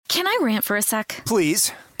Can I rant for a sec?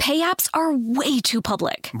 Please. Pay apps are way too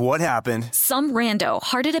public. What happened? Some rando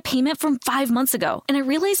hearted a payment from 5 months ago, and I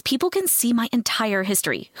realized people can see my entire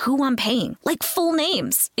history, who I'm paying, like full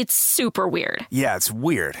names. It's super weird. Yeah, it's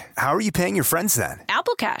weird. How are you paying your friends then?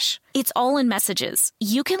 Apple Cash. It's all in messages.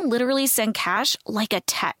 You can literally send cash like a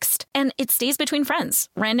text, and it stays between friends.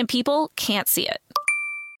 Random people can't see it.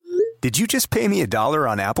 Did you just pay me $1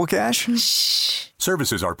 on Apple Cash? Shh.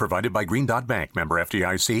 Services are provided by Green Dot Bank. Member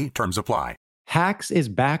FDIC. Terms apply. Hacks is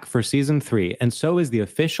back for season 3, and so is the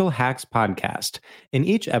official Hacks podcast. In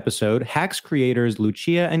each episode, Hacks creators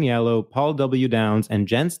Lucia Aniello, Paul W. Downs, and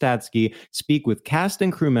Jen Statsky speak with cast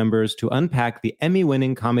and crew members to unpack the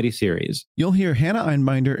Emmy-winning comedy series. You'll hear Hannah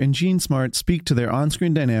Einbinder and Jean Smart speak to their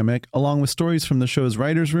on-screen dynamic, along with stories from the show's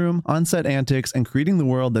writer's room, on-set antics, and creating the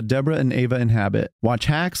world that Deborah and Ava inhabit. Watch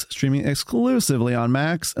Hacks, streaming exclusively on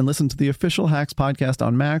Max, and listen to the official Hacks podcast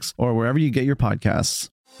on Max or wherever you get your podcasts.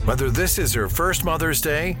 Whether this is her first Mother's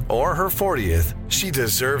Day or her 40th, she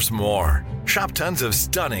deserves more. Shop tons of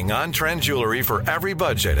stunning on-trend jewelry for every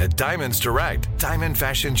budget at Diamonds Direct. Diamond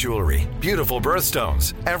fashion jewelry, beautiful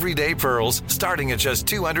birthstones, everyday pearls starting at just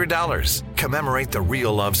 $200. Commemorate the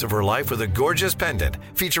real loves of her life with a gorgeous pendant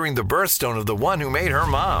featuring the birthstone of the one who made her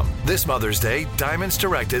mom. This Mother's Day, Diamonds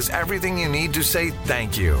Direct is everything you need to say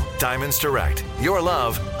thank you. Diamonds Direct. Your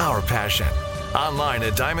love, our passion. Online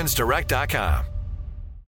at diamondsdirect.com.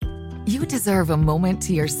 You deserve a moment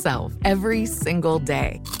to yourself every single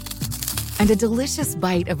day. And a delicious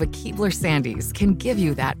bite of a Keebler Sandies can give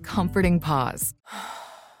you that comforting pause.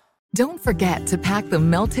 Don't forget to pack the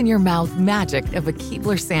melt-in-your-mouth magic of a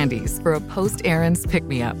Keebler Sandies for a post-errands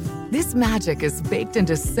pick-me-up. This magic is baked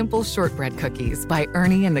into simple shortbread cookies by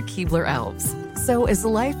Ernie and the Keebler Elves. So as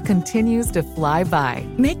life continues to fly by,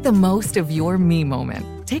 make the most of your me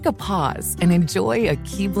moment. Take a pause and enjoy a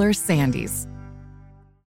Keebler Sandies.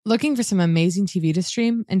 Looking for some amazing TV to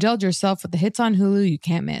stream? Indulge yourself with the hits on Hulu you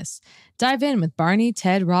can't miss. Dive in with Barney,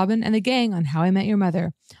 Ted, Robin, and the gang on How I Met Your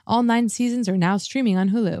Mother. All 9 seasons are now streaming on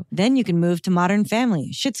Hulu. Then you can move to Modern Family,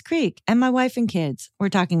 Schitt's Creek, and My Wife and Kids. We're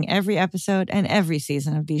talking every episode and every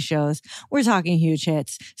season of these shows. We're talking huge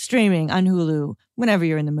hits, streaming on Hulu whenever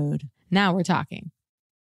you're in the mood. Now we're talking.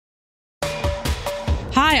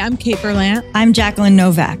 Hi, I'm Kate Berlant. I'm Jacqueline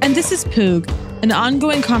Novak. And this is Poog, an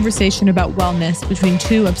ongoing conversation about wellness between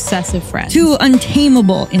 2 obsessive friends. 2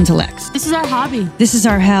 untamable intellects. This is our hobby. This is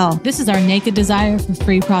our hell. This is our naked desire for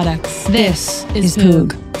free products. This is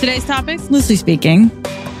Poog. Today's topics? Loosely speaking,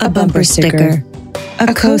 a bumper sticker,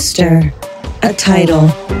 a coaster, a title.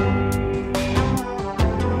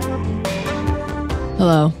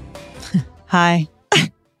 Hello. Hi.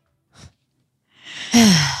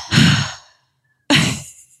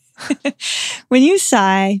 When you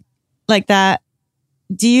sigh like that,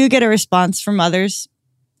 do you get a response from others?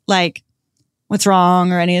 Like, what's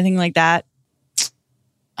wrong or anything like that?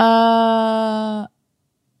 I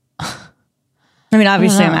mean,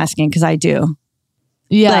 obviously I'm asking because I do.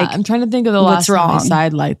 Yeah, like, I'm trying to think of the last time I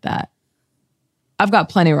sighed like that. I've got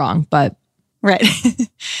plenty wrong, but... Right.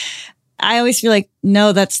 I always feel like,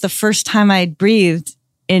 no, that's the first time I breathed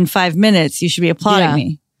in 5 minutes. You should be applauding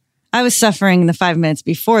me. I was suffering the 5 minutes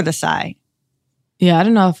before the sigh. Yeah, I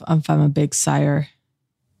don't know if I'm a big sigher.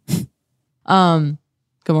 Good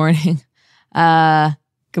morning.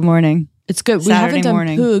 Good morning. It's good. Saturday we haven't done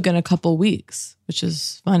morning. Poog in a couple weeks, which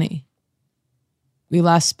is funny. We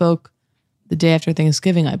last spoke the day after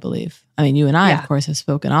Thanksgiving, I believe. I mean, you and I, of course, have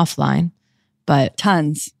spoken offline, but...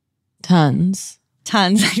 Tons.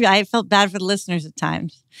 I felt bad for the listeners at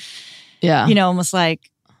times. Yeah. You know, almost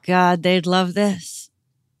like, God, they'd love this.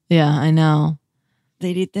 Yeah, I know.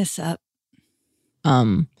 They'd eat this up.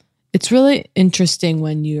 It's really interesting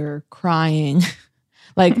when you're crying.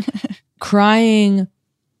 Like, crying,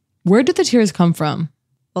 where did the tears come from?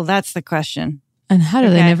 Well, that's the question. And how do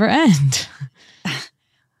they never end?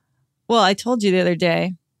 Well, I told you the other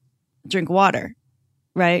day, drink water,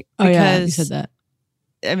 right? Oh, yeah, you said that.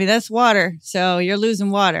 I mean, that's water. So you're losing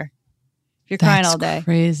water if you're crying all day.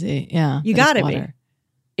 Crazy. Yeah. You got to be.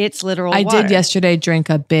 It's literal water. I did yesterday drink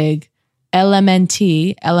a big Element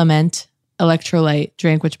electrolyte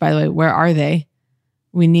drink, which, by the way, where are they?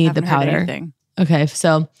 We need the powder. Okay.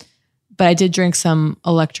 So, but I did drink some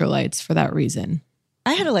electrolytes for that reason.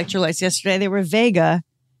 I had electrolytes yesterday. They were Vega.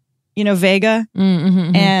 You know, Vega?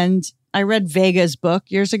 Mm-hmm. And I read Vega's book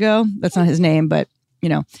years ago. That's not his name, but, you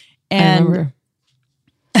know. And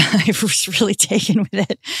I was really taken with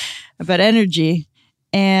it about energy.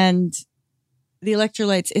 And the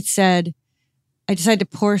electrolytes, it said, I decided to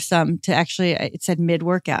pour some to actually, it said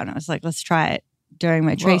mid-workout. And I was like, let's try it during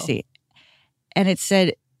my Tracy. And it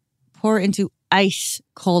said, pour into ice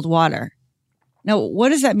cold water. Now, what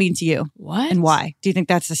does that mean to you? What? And why? Do you think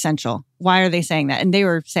that's essential? Why are they saying that? And they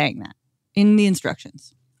were saying that in the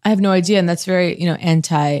instructions. I have no idea. And that's very,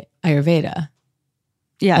 anti-Ayurveda.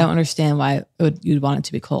 Yeah. I don't understand why you'd want it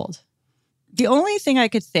to be cold. The only thing I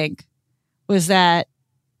could think was that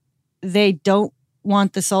they don't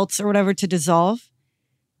want the salts or whatever to dissolve.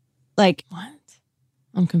 Like, what?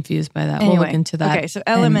 I'm confused by that. Anyway, we'll look into that. Okay, so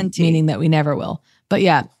LMNT. Meaning that we never will. But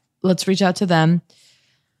yeah, let's reach out to them.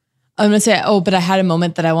 I'm going to say, but I had a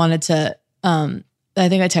moment that I wanted to, I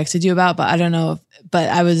think I texted you about, but I don't know. But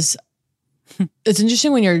I was, it's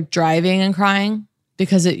interesting when you're driving and crying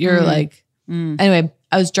because you're like, anyway,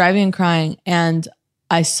 I was driving and crying and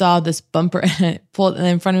I saw this bumper and it pulled, and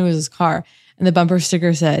in front of me was this car and the bumper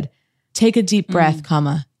sticker said, take a deep breath,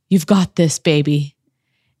 you've got this, baby.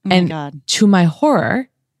 Oh my and God. To my horror,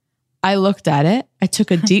 I looked at it, I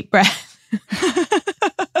took a deep breath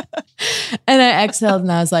and I exhaled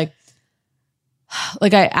and I was like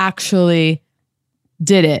I actually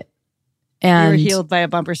did it. And you were healed by a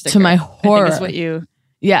bumper sticker. To my horror. I think is what you...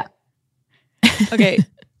 Yeah. Okay.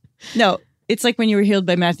 No, it's like when you were healed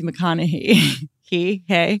by Matthew McConaughey.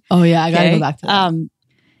 Hey. Oh yeah, I got to go back to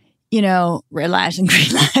that. Red lights and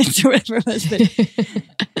green lights or whatever it was. But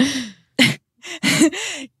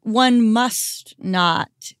one must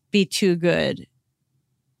not be too good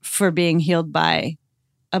for being healed by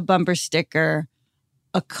a bumper sticker,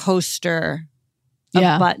 a coaster,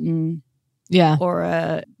 a button, or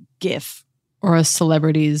a GIF. Or a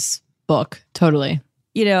celebrity's book. Totally.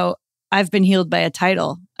 I've been healed by a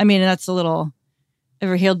title. I mean, that's a little...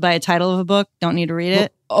 Ever healed by a title of a book? Don't need to read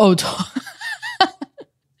it. What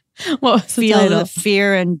was the Feel title? the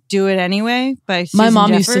Fear and Do It Anyway by Susan My mom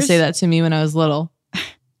Jeffers. used to say that to me when I was little.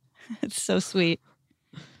 It's so sweet.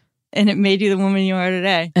 And it made you the woman you are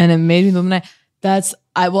today. And it made me the woman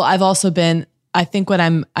I've also been, I think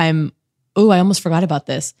when I almost forgot about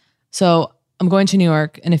this. So I'm going to New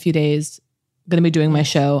York in a few days. I'm going to be doing my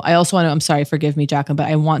show. I also want to, I'm sorry, forgive me, Jacqueline, but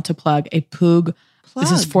I want to plug a Poog.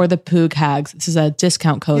 This is for the Poog Hags. This is a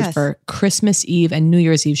discount code for Christmas Eve and New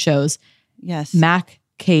Year's Eve shows. Yes. Mac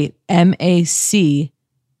Kate, MACKATE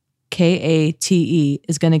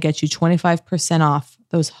is going to get you 25% off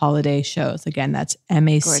those holiday shows. Again, that's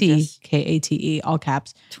MACKATE, all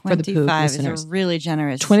caps, for the Poog listeners. Is really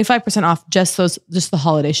generous. 25% off just the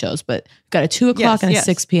holiday shows, but got a 2 o'clock and a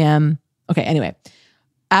 6 p.m. Okay, anyway.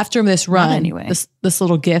 After this run, this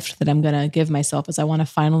little gift that I'm going to give myself is I want to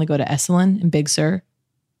finally go to Esalen in Big Sur.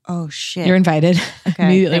 Oh, shit. You're invited. Okay,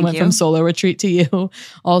 Immediately went from solo retreat to you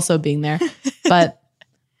also being there. But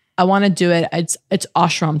I want to do it. It's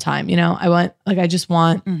ashram time, I just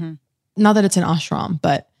want, not that it's an ashram,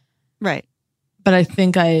 but. Right. But I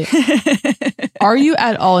think are you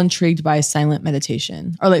at all intrigued by silent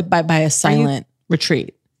meditation or by a silent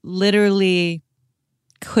retreat? Literally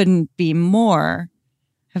couldn't be more.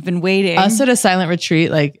 Have been waiting. Us at a silent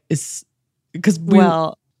retreat, is because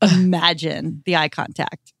imagine the eye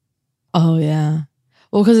contact. Oh yeah.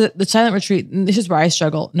 Well, because the silent retreat, this is where I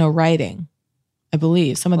struggle. No writing, I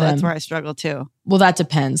believe some of them. That's where I struggle too. Well, that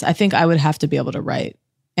depends. I think I would have to be able to write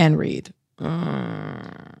and read.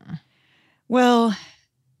 Well,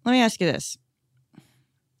 let me ask you this: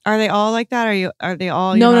 are they all like that? Are they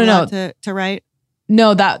all no to write?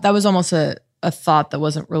 No, that was almost a thought that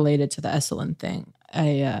wasn't related to the Esalen thing.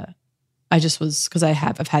 I just was, because I've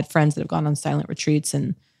had friends that have gone on silent retreats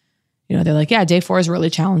and, they're like, yeah, day 4 is really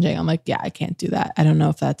challenging. I'm like, yeah, I can't do that. I don't know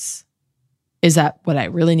if is that what I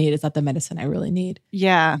really need? Is that the medicine I really need?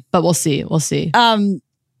 Yeah. But we'll see. We'll see.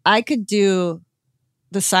 I could do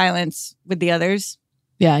the silence with the others.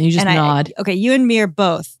 Yeah. And you just nod. Okay. You and me are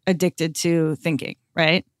both addicted to thinking,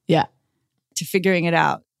 right? Yeah. To figuring it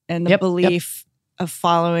out and the belief of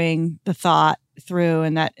following the thought through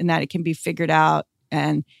and that it can be figured out.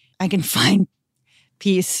 And I can find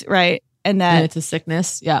peace, right? And it's a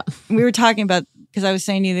sickness. Yeah. We were talking about, because I was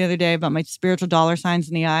saying to you the other day about my spiritual dollar signs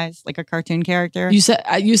in the eyes, like a cartoon character. You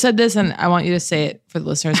said this, and I want you to say it for the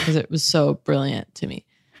listeners because it was so brilliant to me.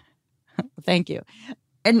 Thank you.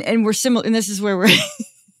 And we're similar, and this is where we're.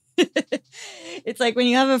 It's like when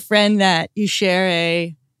you have a friend that you share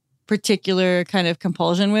a particular kind of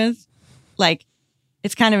compulsion with,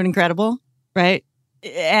 it's kind of incredible, right?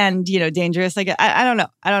 And dangerous. I don't know.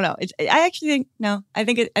 I actually think no. I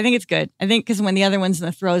think it's good. I think because when the other one's in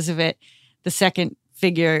the throes of it, the second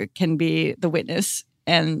figure can be the witness,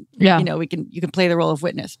 and you can play the role of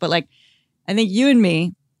witness. But I think you and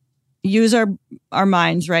me use our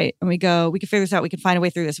minds, right? And we go, we can figure this out. We can find a way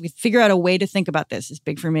through this. We figure out a way to think about this. Is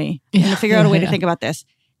big for me. And to figure out a way to think about this,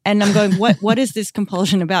 And I'm going, what is this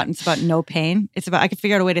compulsion about? And it's about no pain. It's about, I can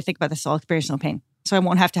figure out a way to think about this, so I'll experience no pain. So I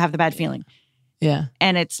won't have to have the bad feeling. Yeah.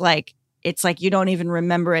 And it's like you don't even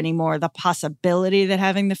remember anymore the possibility that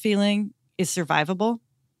having the feeling is survivable.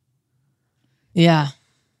 Yeah.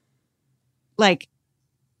 Like,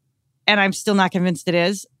 and I'm still not convinced it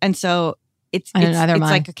is. And so it's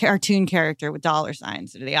like a cartoon character with dollar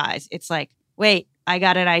signs under the eyes. It's like, wait, I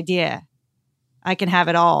got an idea. I can have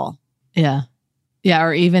it all. Yeah. Yeah.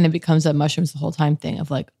 Or even it becomes a mushrooms the whole time thing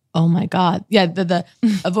of like, oh my God. Yeah. The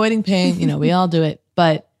avoiding pain, we all do it.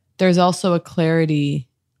 But there's also a clarity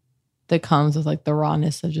that comes with like the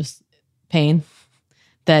rawness of just pain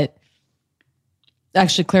that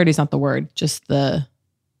actually clarity is not the word, just to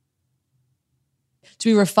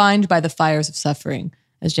be refined by the fires of suffering,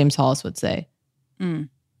 as James Hollis would say. Mm.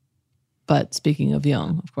 But speaking of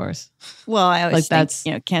Jung, of course. Well, I always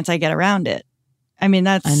think, can't I get around it? I mean,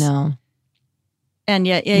 I know. And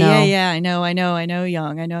yeah, I know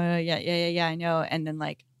Jung. I know, yeah, I know. And then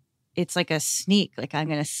like, it's like a sneak. Like I'm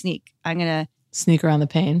going to sneak around the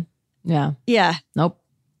pain. Yeah. Yeah. Nope.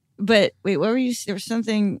 But wait, what were you? There was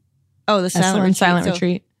something. Oh, the silent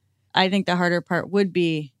retreat. I think the harder part would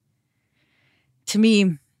be, to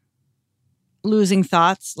me, losing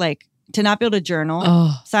thoughts, like to not be able to journal.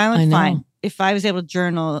 Oh, silent, fine. If I was able to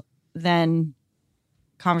journal, then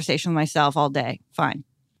conversation with myself all day, fine.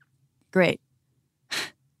 Great.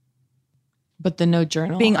 But the no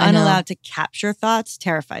journal. Being unallowed to capture thoughts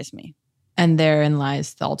terrifies me. And therein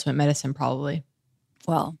lies the ultimate medicine, probably.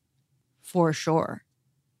 Well, for sure.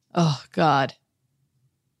 Oh, God.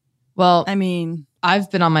 Well, I mean,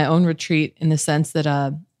 I've been on my own retreat in the sense that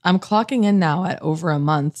I'm clocking in now at over a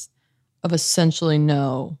month of essentially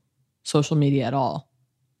no social media at all.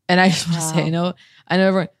 And I just want to say, I know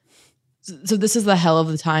everyone. So this is the hell of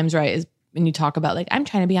the times, right? Is when you talk about like, I'm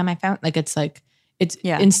trying to be on my phone. Like, it's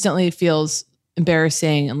instantly feels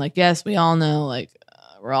embarrassing. And like, yes, we all know, like,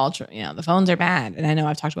 we're all, the phones are bad. And I know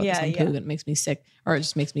I've talked about this on Poog, and it makes me sick, or it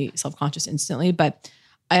just makes me self-conscious instantly. But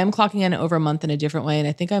I am clocking in over a month in a different way. And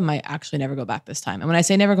I think I might actually never go back this time. And when I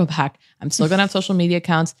say never go back, I'm still going to have social media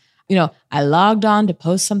accounts. I logged on to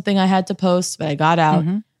post something I had to post, but I got out.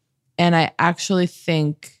 Mm-hmm. And I actually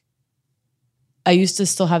think I used to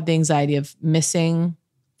still have the anxiety of missing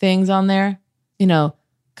things on there. A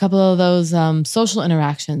couple of those social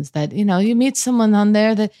interactions that, you meet someone on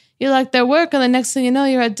there that you like their work, and the next thing you know,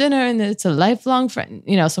 you're at dinner and it's a lifelong friend,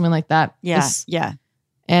 something like that. Yeah. Yeah.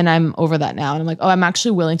 And I'm over that now. And I'm like, oh, I'm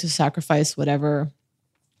actually willing to sacrifice whatever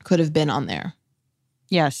could have been on there.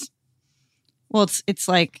 Yes. Well, it's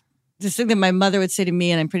like this thing that my mother would say to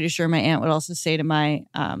me, and I'm pretty sure my aunt would also say to my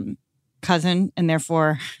cousin, and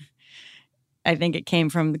therefore I think it came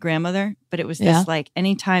from the grandmother. But it was this like,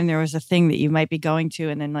 anytime there was a thing that you might be going to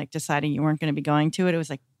and then like deciding you weren't going to be going to it, it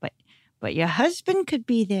was like, but your husband could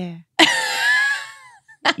be there.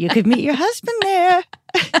 You could meet your husband there.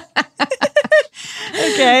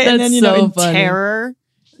 Okay. That's and then, so in funny.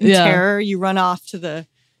 terror, you run off to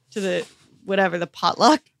the whatever, the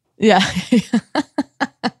potluck. Yeah.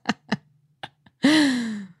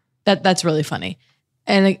 That's really funny.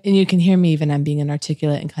 And you can hear me even I'm being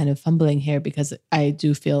inarticulate and kind of fumbling here because I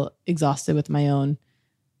do feel exhausted with my own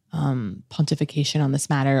pontification on this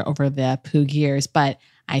matter over the Poog years. But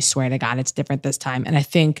I swear to God, it's different this time. And I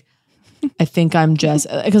think I'm just,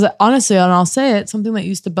 because honestly, and I'll say it, something that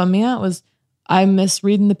used to bum me out was I miss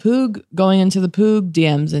reading the Poog, going into the Poog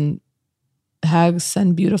DMs, and hags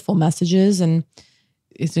send beautiful messages and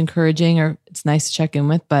it's encouraging, or it's nice to check in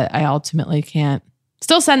with, but I ultimately can't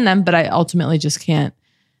still send them, but I ultimately just can't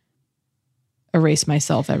erase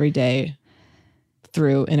myself every day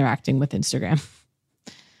through interacting with Instagram.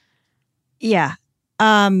 Yeah.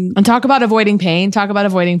 And talk about avoiding pain.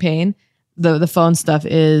 The phone stuff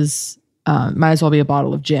is, might as well be a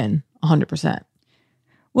bottle of gin, 100%.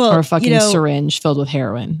 Well, or a fucking syringe filled with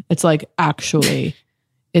heroin. It's like, actually,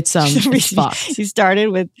 it's fucked. You started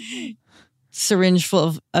with syringe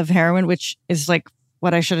full of heroin, which is like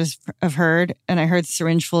what I should have heard. And I heard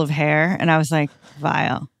syringe full of hair, and I was like,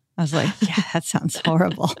 vile. I was like, yeah, that sounds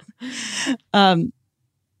horrible.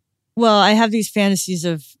 Well, I have these fantasies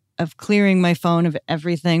of clearing my phone of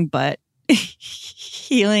everything but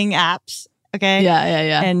healing apps. Okay.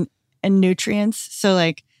 Yeah. And nutrients. So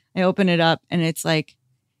like I open it up and it's like,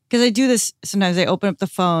 because I do this sometimes, I open up the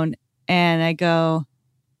phone and I go,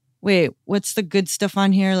 wait, what's the good stuff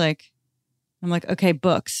on here? Like, I'm like, okay,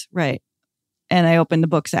 books. Right. And I open the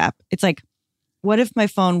books app. It's like, what if my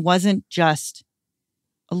phone wasn't just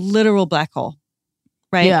a literal black hole?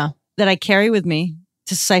 Right. Yeah. That I carry with me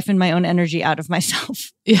to siphon my own energy out of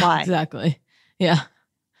myself. Yeah, Why? exactly. Yeah.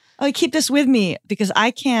 oh, I keep this with me because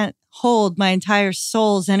I can't hold my entire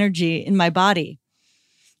soul's energy in my body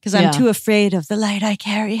because I'm too afraid of the light I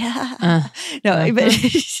carry. But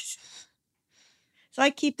so I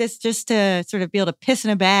keep this just to sort of be able to piss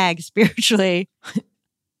in a bag spiritually.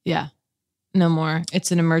 Yeah. No more.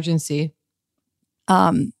 It's an emergency.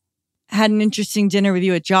 Had an interesting dinner with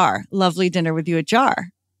you at Jar. Lovely dinner with you at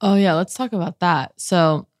Jar. Oh, yeah. Let's talk about that.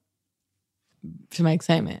 So, to my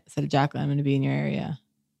excitement, I said to Jacqueline, I'm going to be in your area.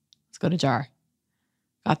 Let's go to Jar.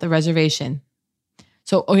 Got the reservation.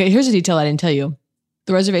 So, okay, here's a detail I didn't tell you.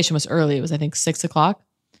 The reservation was early. It was, I think, 6 o'clock.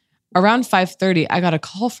 Around 5:30, I got a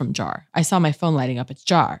call from Jar. I saw my phone lighting up. It's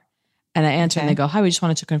Jar. And I answered and they go, hi, we just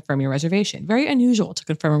wanted to confirm your reservation. Very unusual to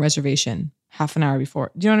confirm a reservation half an hour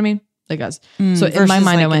before. Do you know what I mean? Like us. So in my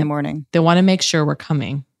mind, I went, in the morning. They want to make sure we're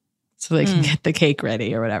coming so they can get the cake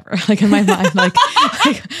ready or whatever. Like in my mind, like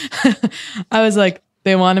I was like,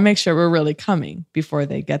 they want to make sure we're really coming before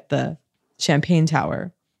they get the champagne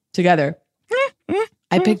tower together.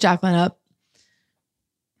 I picked Jacqueline up.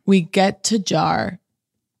 We get to Jar.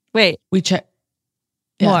 Wait. We check.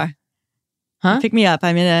 Yeah. More. Huh? Pick me up.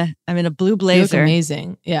 I'm in a blue blazer. You look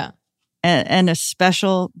amazing. Yeah. And a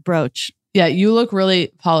special brooch. Yeah, you look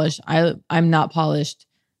really polished. I'm not polished,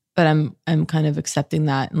 but I'm kind of accepting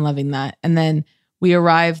that and loving that. And then we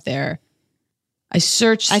arrived there. I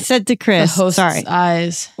said to Chris, the host's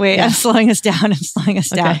eyes. Wait, yeah. I'm slowing us down. Down.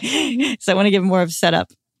 So I want to give more of a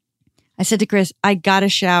setup. I said to Chris, I got to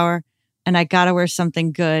shower and I got to wear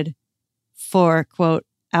something good for, quote,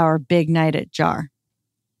 our big night at Jar.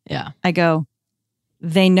 Yeah. I go,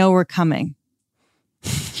 they know we're coming.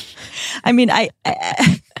 I mean, I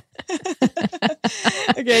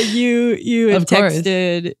okay, you had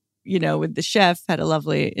texted, with the chef, had a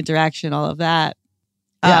lovely interaction, all of that.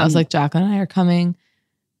 Yeah, I was like, Jacqueline and I are coming.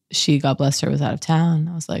 She, God bless her, was out of town.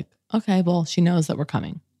 I was like, okay, well, she knows that we're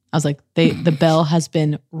coming. I was like, the bell has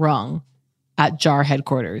been rung at Jar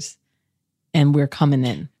headquarters and we're coming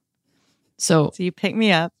in. So you pick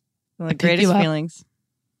me up. One of the greatest feelings.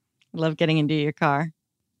 I love getting into your car.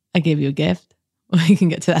 I gave you a gift. We can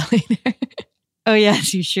get to that later. Oh,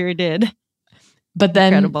 yes, you sure did. But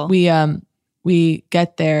then we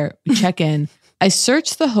get there, we check in. I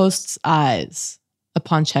searched the host's eyes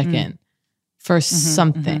upon check-in for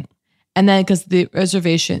something. And then because the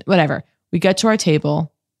reservation, whatever, we get to our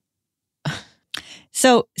table.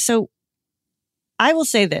 So I will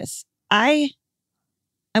say this. I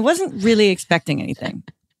wasn't really expecting anything.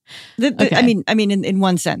 Okay. I mean, in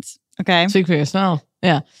one sense. Okay. Speak for yourself.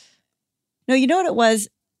 Yeah. No, you know what it was?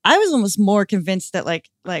 I was almost more convinced that like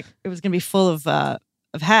it was going to be full of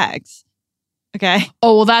hags. Okay.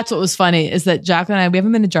 Oh, well, that's what was funny is that Jacqueline and I, we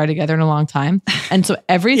haven't been to Jar together in a long time. And so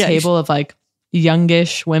every table of like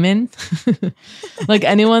youngish women, like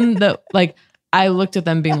anyone that like, I looked at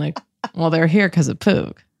them being like, well, they're here because of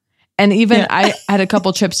Poog. And even I had a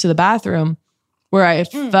couple trips to the bathroom where I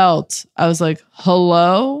felt, I was like,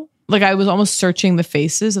 hello? Like I was almost searching the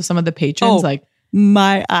faces of some of the patrons. Like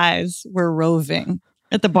my eyes were roving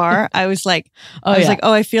at the bar. I was like,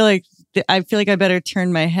 I feel like I better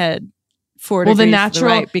turn my head forward. Well, the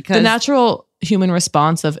natural human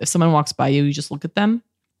response of if someone walks by you, you just look at them.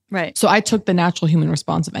 Right. So I took the natural human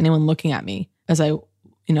response of anyone looking at me as I,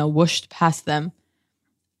 whooshed past them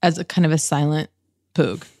as a kind of a silent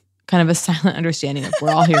Poog. Kind of a silent understanding of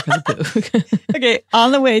we're all here for the Poog. Okay,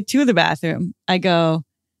 on the way to the bathroom, I go,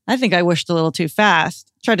 I think I whooshed a little too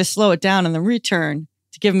fast. Tried to slow it down on the return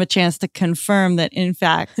to give him a chance to confirm that, in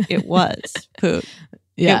fact, it was Poog.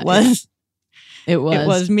 Yeah, it was. It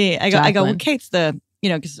was me. I go, well, Kate's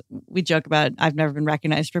because we joke about I've never been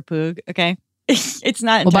recognized for Poog. Okay. It's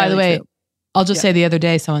not entirely Well, by the way, true. I'll just say the other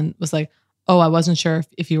day, someone was like, oh, I wasn't sure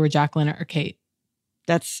if you were Jacqueline or Kate.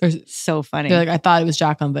 That's so funny. They're like, I thought it was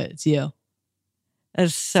Jacqueline, but it's you.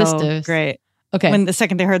 That's so Sisters. great. Okay. When the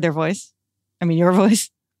second they heard their voice, your voice.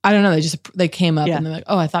 I don't know. They came up and they're like,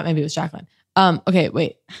 oh, I thought maybe it was Jacqueline. Okay,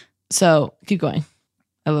 wait. So keep going.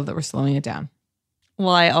 I love that we're slowing it down. Well,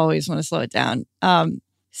 I always want to slow it down.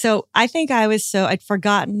 So I think I'd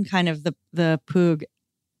forgotten kind of the Poog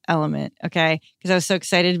element, okay? Because I was so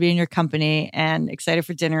excited to be in your company and excited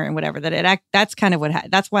for dinner and whatever that's kind of what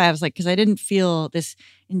that's why I was like, because I didn't feel this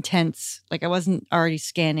intense, like I wasn't already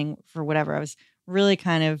scanning for whatever. I was really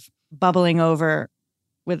kind of bubbling over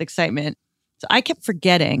with excitement. So I kept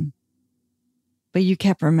forgetting, but you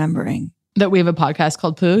kept remembering. That we have a podcast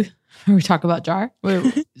called Poog where we talk about Jar?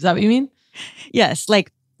 Is that what you mean? Yes.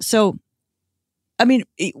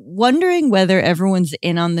 Wondering whether everyone's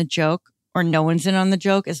in on the joke or no one's in on the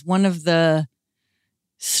joke is one of the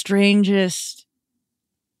strangest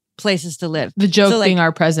places to live. The joke being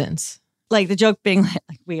our presence. like the joke being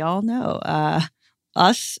like we all know,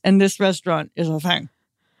 us and this restaurant is a thing,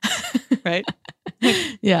 right?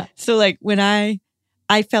 Yeah. So like when I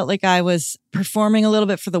felt like I was performing a little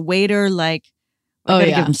bit for the waiter, like I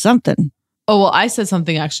gotta give him something. Oh, well, I said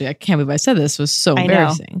something actually. I can't believe I said this. It was so I know.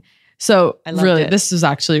 embarrassing. So really, it. this was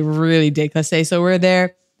actually really déclassé. So we're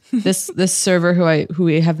there. This server who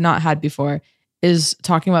we have not had before is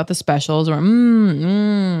talking about the specials or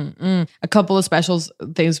a couple of specials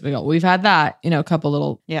things. We go, we've had that, a couple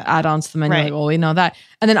little add-ons to the menu. Right. Like, well, we know that.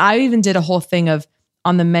 And then I even did a whole thing of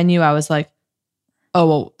on the menu. I was like, oh,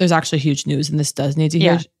 well, there's actually huge news and this does need to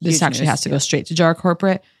hear. This actually has to go straight to Jar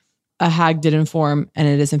Corporate. A hag did inform, and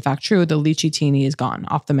it is in fact true, the lychee teeny is gone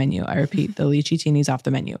off the menu. I repeat, the lychee teeny is off the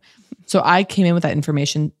menu. So I came in with that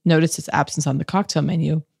information, noticed its absence on the cocktail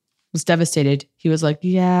menu, was devastated. He was like,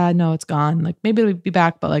 yeah, no, it's gone. Like maybe it'll be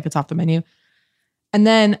back, but like it's off the menu. And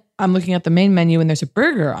then I'm looking at the main menu and there's a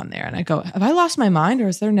burger on there. And I go, have I lost my mind or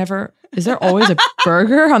is there always a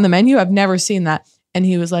burger on the menu? I've never seen that. And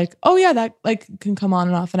he was like, oh yeah, that like can come on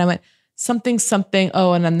and off. And I went, something.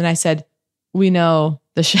 Oh, and then I said, we know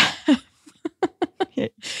the chef. Yes.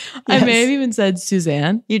 I may have even said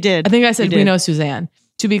Suzanne. You did. I think I said we know Suzanne.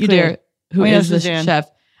 To be clear, who is the chef?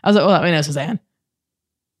 I was like, well, we know Suzanne.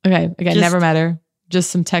 Okay, again, never met her. Just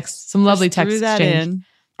some text, some lovely text exchange.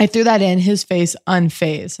 I threw that in. His face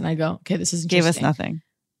unfazed, and I go, okay, this is gave us nothing.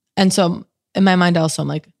 And so in my mind, also, I'm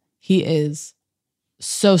like, he is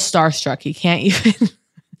so starstruck. He can't even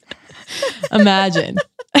imagine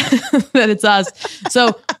that it's us.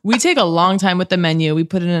 So we take a long time with the menu. We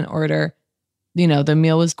put in an order. The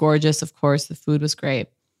meal was gorgeous. Of course, the food was great.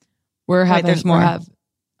 There's more.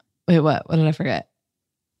 Wait, what? What did I forget?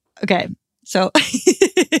 Okay. So,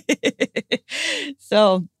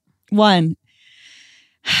 one,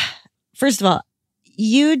 first of all,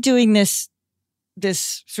 you doing this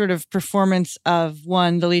sort of performance of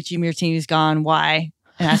one, the lychee martini's gone, why?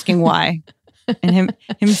 And asking why. And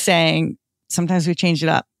him saying, sometimes we change it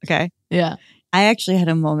up. Okay. Yeah. I actually had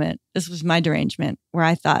a moment, this was my derangement, where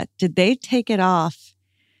I thought, did they take it off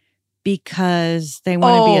because they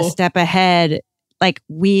want to be a step ahead? Like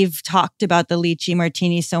we've talked about the lychee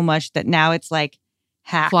martini so much that now it's like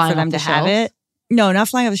hack for them to have it. No, not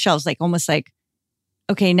flying off the shelves. Like almost like,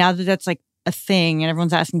 okay, now that that's like a thing and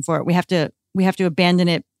everyone's asking for it, we have to abandon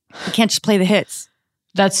it. We can't just play the hits.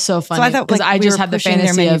 That's so funny. So I thought because I just had the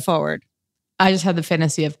fantasy of forward. I just had the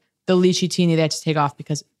fantasy of the lychee teeny they had to take off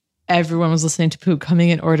because everyone was listening to Pooh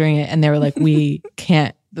coming and ordering it, and they were like, "We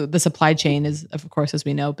can't." The supply chain is, of course, as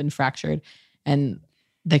we know, been fractured, and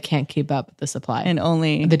they can't keep up with the supply and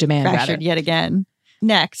only the demand. Fractured yet again.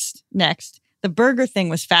 Next, the burger thing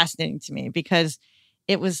was fascinating to me because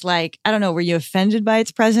it was like, I don't know, were you offended by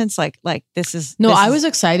its presence? Like this is no. I was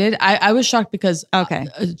excited. I was shocked because a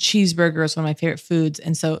cheeseburger is one of my favorite foods,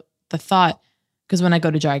 and so the thought, because when I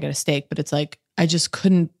go to Jar, I get a steak, but it's like I just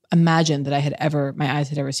couldn't imagine that my eyes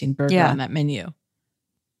had ever seen burger on that menu.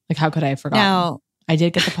 Like, how could I have forgotten? Now, I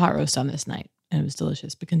did get the pot roast on this night, and it was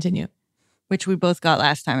delicious. But continue. Which we both got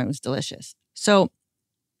last time. It was delicious. So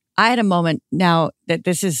I had a moment now that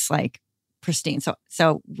this is like pristine.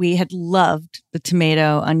 So we had loved the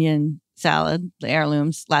tomato onion salad, the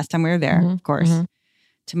heirlooms, last time we were there, of course. Mm-hmm.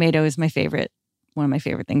 Tomato is my favorite, one of my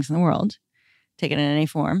favorite things in the world. Take it in any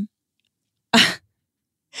form.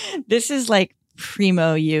 This is like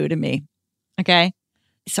primo you to me. Okay.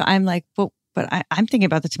 So I'm like, but I'm thinking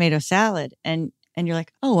about the tomato salad. And you're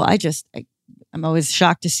like, oh, well, I'm always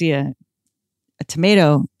shocked to see a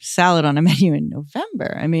tomato salad on a menu in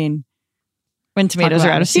November. I mean, when tomatoes are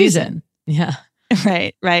out of season. Yeah.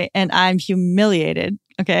 Right. And I'm humiliated.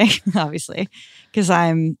 Okay. Obviously, because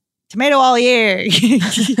I'm tomato all year,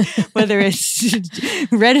 whether it's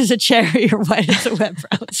red as a cherry or white as a web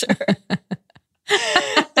browser.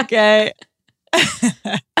 Okay.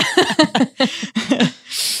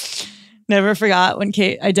 Never forgot when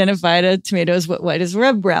Kate identified a tomato as white as a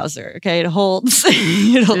web browser. Okay, it holds.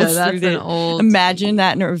 It holds that's through an old. Imagine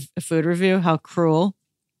that in a food review. How cruel.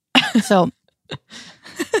 So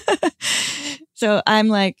I'm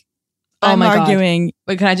like, I'm arguing. God.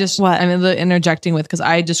 Wait, can I just? What? I'm interjecting with because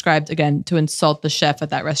I described again to insult the chef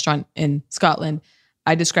at that restaurant in Scotland.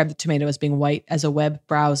 I described the tomato as being white as a web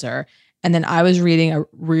browser, and then I was reading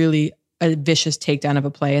a vicious takedown of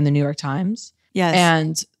a play in the New York Times. Yes,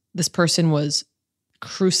 and this person was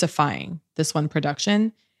crucifying this one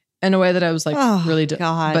production in a way that I was like, really,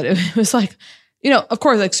 God. But it was like, of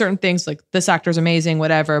course, like certain things, like this actor's amazing,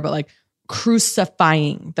 whatever, but like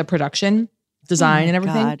crucifying the production design and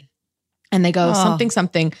everything. God. And they go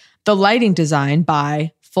something, the lighting design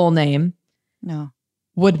by full name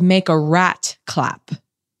would make a rat clap.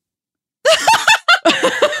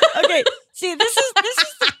 See, this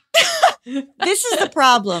is the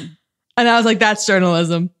problem. And I was like, that's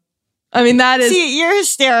journalism. I mean, that is. See, you're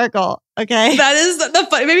hysterical. Okay, that is the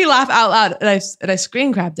fun. It made me laugh out loud, and I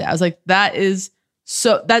screen grabbed it. I was like, that is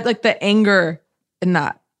so. That like the anger in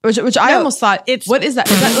that, which I almost thought. What is that?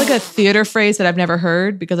 Is that like a theater phrase that I've never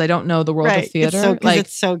heard because I don't know the world of theater?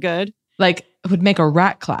 It's so good. Like it would make a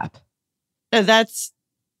rat clap. That's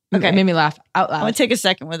okay. It made me laugh out loud. I'm gonna take a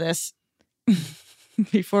second with this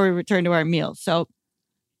before we return to our meal. So,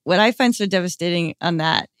 what I find so devastating on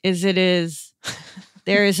that is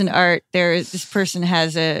there is an art. This person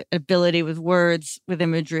has an ability with words, with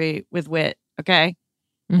imagery, with wit. Okay,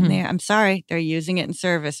 and I'm sorry, they're using it in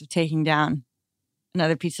service of taking down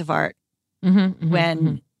another piece of art.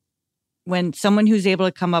 When someone who's able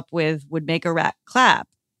to come up with would make a rat clap,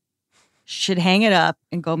 should hang it up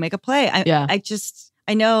and go make a play.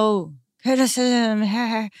 I know criticism.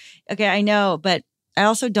 Okay, I know, but I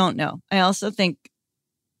also don't know. I also think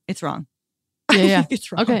it's wrong. Yeah.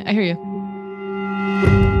 It's wrong. Okay, I hear you.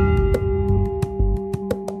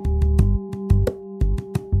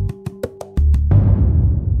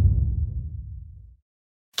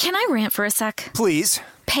 Can I rant for a sec? Please.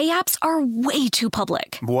 Pay apps are way too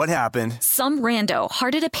public. What happened? Some rando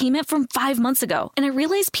hearted a payment from 5 months ago, and I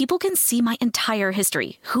realized people can see my entire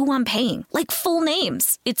history, who I'm paying, like full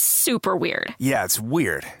names. It's super weird. Yeah, it's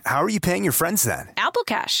weird. How are you paying your friends then? Apple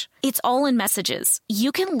Cash. It's all in messages.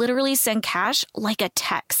 You can literally send cash like a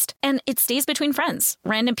text, and it stays between friends.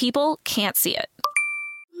 Random people can't see it.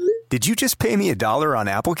 Did you just pay me $1 on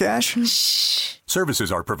Apple Cash? Shh. Services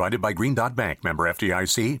are provided by Green Dot Bank. Member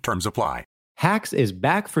FDIC. Terms apply. Hacks is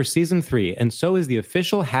back for season 3, and so is the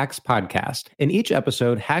official Hacks podcast. In each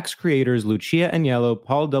episode, Hacks creators Lucia Aniello,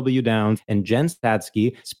 Paul W. Downs, and Jen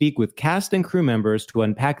Statsky speak with cast and crew members to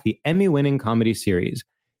unpack the Emmy-winning comedy series.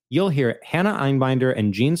 You'll hear Hannah Einbinder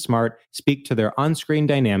and Jean Smart speak to their on-screen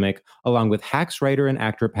dynamic, along with Hacks writer and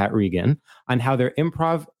actor Pat Regan, on how their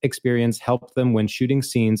improv experience helped them when shooting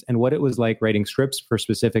scenes and what it was like writing scripts for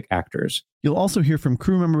specific actors. You'll also hear from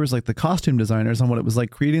crew members like the costume designers on what it was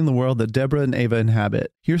like creating the world that Deborah and Ava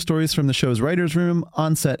inhabit. Hear stories from the show's writer's room,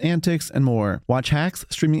 on-set antics, and more. Watch Hacks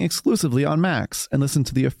streaming exclusively on Max, and listen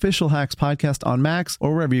to the official Hacks podcast on Max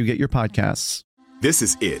or wherever you get your podcasts. This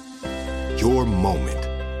is it. Your moment.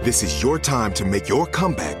 This is your time to make your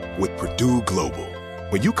comeback with Purdue Global.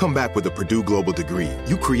 When you come back with a Purdue Global degree,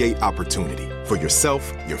 you create opportunity for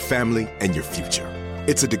yourself, your family, and your future.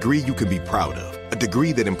 It's a degree you can be proud of, a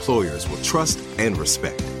degree that employers will trust and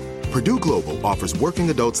respect. Purdue Global offers working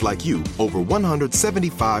adults like you over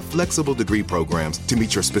 175 flexible degree programs to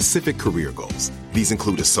meet your specific career goals. These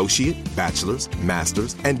include associate, bachelor's,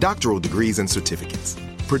 master's, and doctoral degrees and certificates.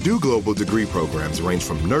 Purdue Global degree programs range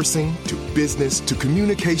from nursing to business to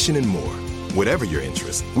communication and more. Whatever your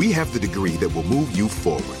interest, we have the degree that will move you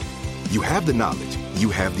forward. You have the knowledge, you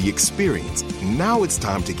have the experience. Now it's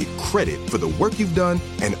time to get credit for the work you've done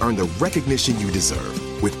and earn the recognition you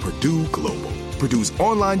deserve with Purdue Global, Purdue's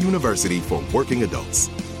online university for working adults.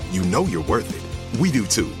 You know you're worth it. We do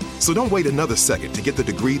too. So don't wait another second to get the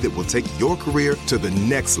degree that will take your career to the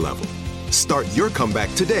next level. Start your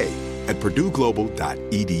comeback today at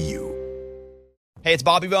purdueglobal.edu. Hey, it's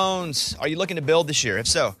Bobby Bones. Are you looking to build this year? If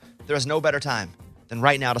so, there is no better time than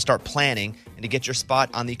right now to start planning and to get your spot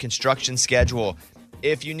on the construction schedule.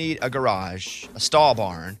 If you need a garage, a stall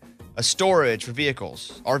barn, a storage for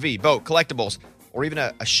vehicles, RV, boat, collectibles, or even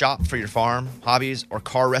a shop for your farm, hobbies, or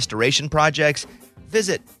car restoration projects,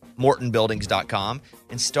 visit MortonBuildings.com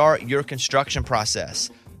and start your construction process.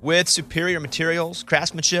 With superior materials,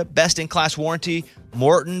 craftsmanship, best-in-class warranty,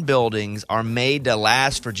 Morton Buildings are made to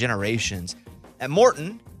last for generations. At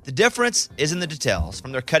Morton, the difference is in the details.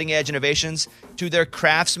 From their cutting-edge innovations to their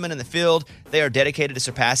craftsmen in the field, they are dedicated to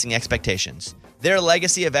surpassing expectations. Their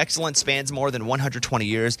legacy of excellence spans more than 120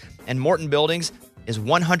 years, and Morton Buildings is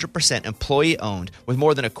 100% employee-owned with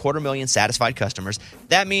more than 250,000 satisfied customers.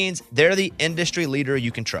 That means they're the industry leader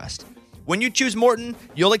you can trust. When you choose Morton,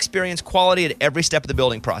 you'll experience quality at every step of the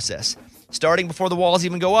building process, starting before the walls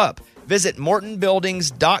even go up. Visit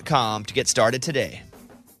MortonBuildings.com to get started today.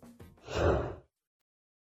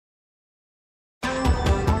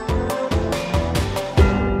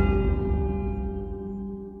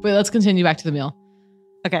 Wait, let's continue back to the meal.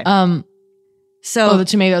 Okay. So the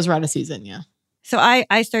tomatoes were out of season, yeah. So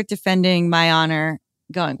I start defending my honor,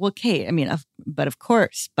 going, well, Kate, I mean, but of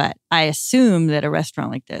course, but I assume that a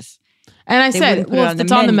restaurant like this. And I said, well, if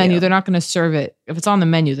it's on the menu, they're not going to serve it. If it's on the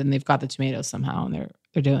menu, then they've got the tomatoes somehow, and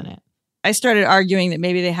they're doing it. I started arguing that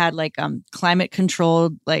maybe they had like climate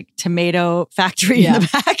controlled like tomato factory in the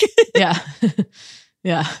back. Yeah.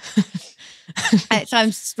 Yeah. So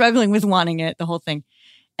I'm struggling with wanting it, the whole thing.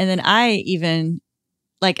 And then I even,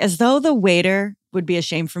 like, as though the waiter would be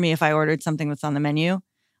ashamed for me if I ordered something that's on the menu,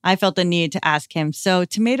 I felt the need to ask him, so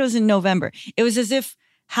tomatoes in November. It was as if,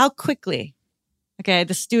 how quickly, okay,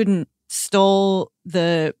 the student stole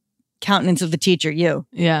the countenance of the teacher, you.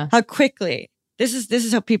 Yeah. How quickly. This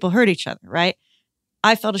is how people hurt each other, right?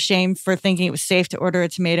 I felt ashamed for thinking it was safe to order a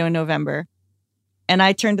tomato in November. And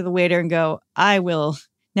I turned to the waiter and go, I will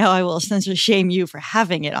essentially shame you for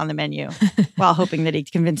having it on the menu while hoping that he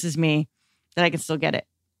convinces me that I can still get it.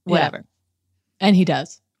 Whatever. Yeah. And he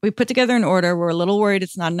does. We put together an order. We're a little worried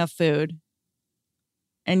it's not enough food.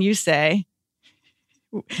 And you say...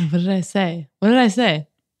 What did I say? What did I say?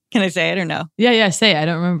 Can I say it or no? Yeah, say it. I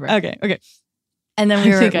don't remember. Okay. And then we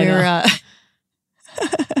were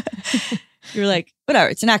you were like, whatever,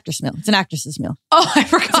 it's an actress meal. It's an actress's meal. Oh, I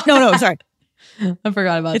forgot. No, sorry. I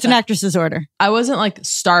forgot about It's an actress's order. I wasn't like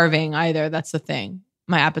starving either. That's the thing.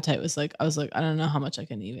 My appetite was like, I was like, I don't know how much I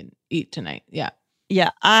can even eat tonight. Yeah. Yeah.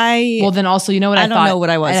 Well, then also, you know what I thought? I don't know what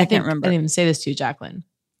I was. I can't remember. I didn't even say this to you, Jacqueline.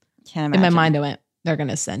 Can't imagine. In my mind, I went, they're going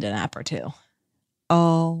to send an app or two.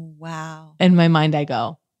 Oh, wow. In my mind, I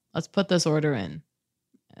go, let's put this order in.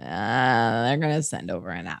 They're going to send over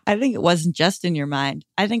an app. I think it wasn't just in your mind.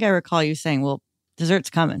 I think I recall you saying, well, dessert's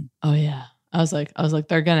coming. Oh, yeah. I was like,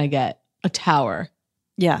 they're going to get a tower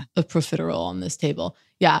of profiterole on this table.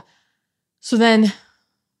 Yeah. So then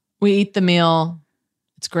we eat the meal.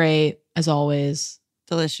 It's great, as always.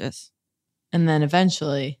 Delicious. And then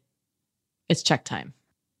eventually it's check time.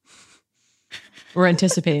 We're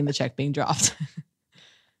anticipating the check being dropped.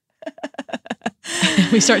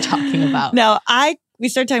 We start talking about.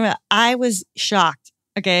 I was shocked,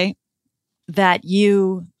 okay, that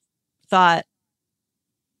you thought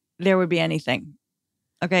there would be anything.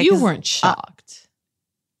 Okay. You weren't shocked.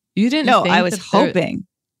 You didn't No, think I was hoping.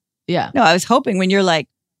 Yeah. No, I was hoping when you're like,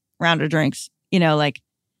 round of drinks, like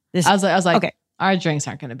this. I was like, okay, our drinks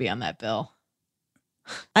aren't going to be on that bill.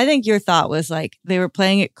 I think your thought was like, they were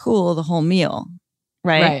playing it cool the whole meal.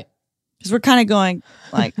 Right. Because we're kind of going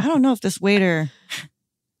like, I don't know if this waiter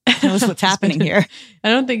knows what's happening here. I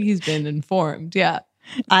don't think he's been informed. Yeah.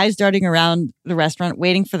 Eyes darting around the restaurant,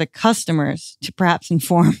 waiting for the customers to perhaps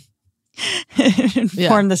inform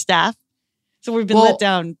the staff. So we've been let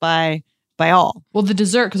down by all. Well, the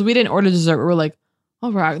dessert, because we didn't order dessert. We were like,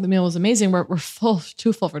 oh, the meal was amazing. We're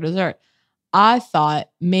too full for dessert. I thought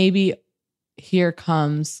maybe here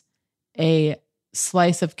comes a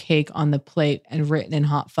slice of cake on the plate and written in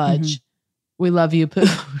hot fudge. Mm-hmm. We love you,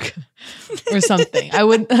 Poog, or something.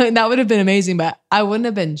 That would have been amazing, but I wouldn't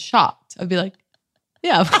have been shocked. I'd be like,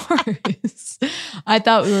 yeah, of course. I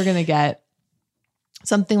thought we were going to get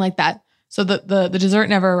something like that. So the dessert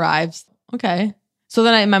never arrives. Okay. So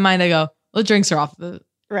then in my mind, I go, well, the drinks are off the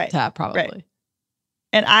tap probably. Right.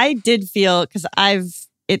 And I did feel, because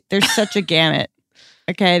there's such a gamut.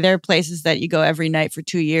 Okay. There are places that you go every night for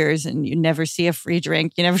 2 years and you never see a free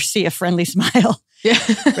drink. You never see a friendly smile. Yeah.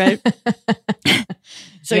 Right.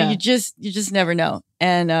 So you just never know.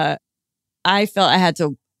 And I felt I had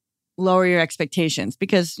to lower your expectations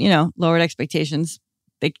because, lowered expectations,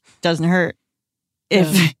 it doesn't hurt.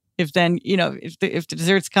 If then, if the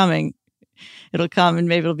dessert's coming, it'll come and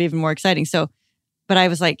maybe it'll be even more exciting. So, but I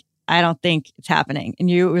was like, I don't think it's happening. And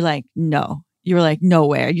you were like, no. You were like, no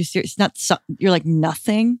way. Are you serious? You're like,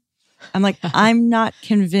 nothing. I'm like, I'm not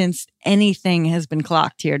convinced anything has been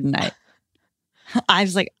clocked here tonight. I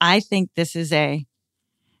was like, I think this is a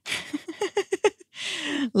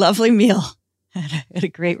lovely meal at a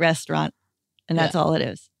great restaurant. And that's all it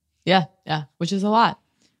is. Yeah. Yeah. Which is a lot.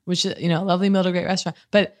 Which is, lovely meal at a great restaurant.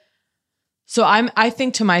 But so I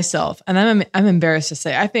think to myself, and I'm embarrassed to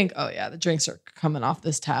say, I think, oh yeah, the drinks are coming off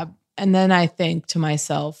this tab. And then I think to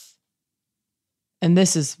myself, and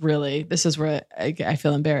this is where I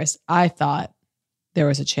feel embarrassed. I thought there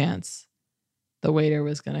was a chance the waiter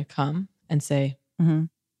was going to come and say, mm-hmm.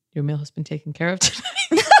 Your meal has been taken care of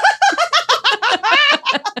tonight.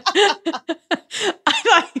 I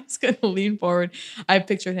thought he was going to lean forward. I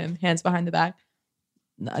pictured him, hands behind the back,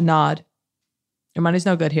 a nod. Your money's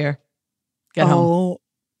no good here. Get home.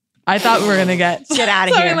 I thought we were going to get out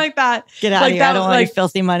of something here. like that. Get out of here. I don't want any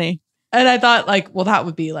filthy money. And I thought that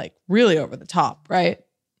would be really over the top, right?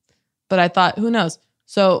 But I thought, who knows?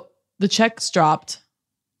 So the check's dropped.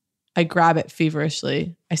 I grab it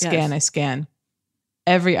feverishly. I scan.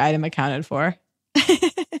 Every item accounted for.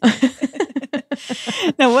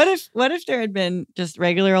 Now, what if there had been just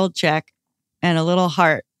regular old check and a little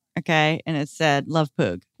heart, okay? And it said, love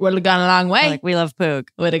Poog. Would have gone a long way. We love Poog.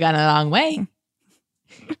 Would have gone a long way.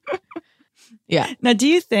 Yeah. Now, do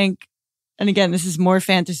you think, and again, this is more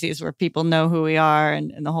fantasies where people know who we are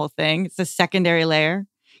and the whole thing. It's a secondary layer.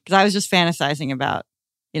 Because I was just fantasizing about,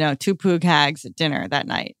 2 Poog hags at dinner that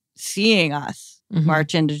night, seeing us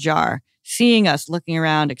march into Jar, seeing us looking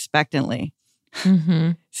around expectantly,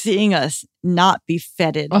 seeing us not be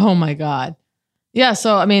feted. Oh my God. Yeah.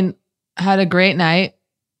 So, I mean, had a great night.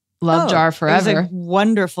 Love Jar forever. It was a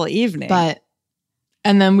wonderful evening.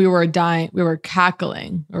 And then we were dying. We were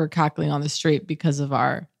cackling. We were cackling on the street because of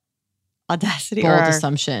our audacity bold or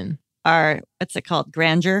assumption. Our, what's it called?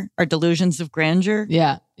 Grandeur? Our delusions of grandeur?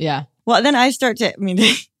 Yeah. Yeah. Well, then I start to,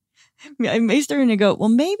 I'm starting to go, well,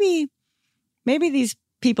 maybe these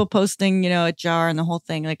people posting, at Jar and the whole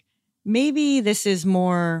thing, like maybe this has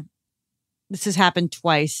happened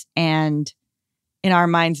twice. And in our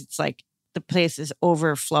minds, it's like the place is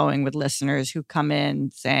overflowing with listeners who come in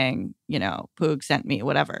saying, Poog sent me,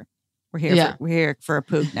 whatever. We're here for a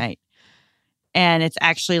Poog night. And it's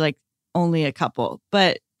actually like only a couple,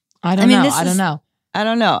 but I don't know. I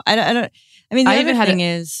don't know. The other thing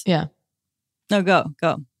is... Yeah. No, go.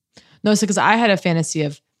 No, so because I had a fantasy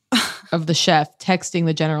of the chef texting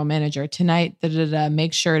the general manager tonight,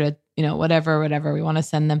 make sure to, whatever we want to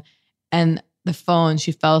send them. And the phone,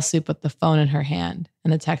 she fell asleep with the phone in her hand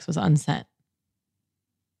and the text was unsent.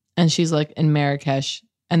 And she's like in Marrakesh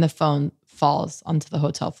and the phone falls onto the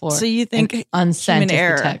hotel floor. So you think unsent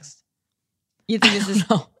is the text? You think this is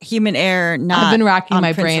human error? Not. I've been racking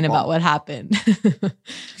my brain about what happened.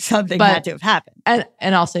 Something had to have happened.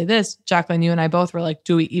 And I'll say this, Jacqueline, you and I both were like,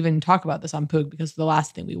 do we even talk about this on Poog? Because the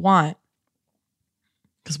last thing we want,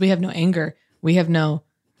 because we have no anger, well,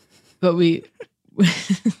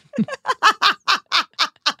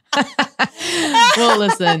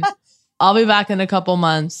 listen, I'll be back in a couple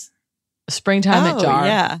months. Springtime at Jar.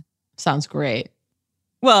 Yeah, sounds great.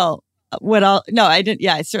 Well. I didn't.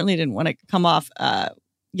 Yeah, I certainly didn't want to come off,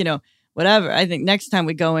 whatever. I think next time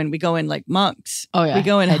we go in like monks. Oh yeah. We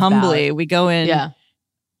go in humbly. Bowed. We go in. Yeah.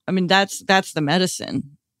 I mean, that's the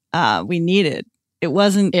medicine we needed. It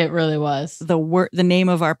wasn't. It really was. The name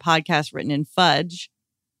of our podcast written in fudge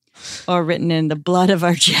or written in the blood of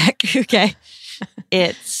our check. Okay.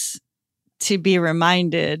 It's to be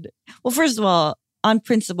reminded. Well, first of all, on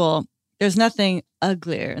principle, there's nothing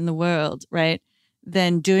uglier in the world, right?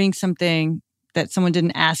 Than doing something that someone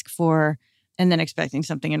didn't ask for and then expecting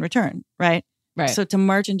something in return, right? Right. So to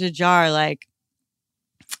march into Jar like,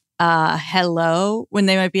 hello, when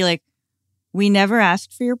they might be like, we never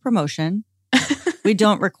asked for your promotion. We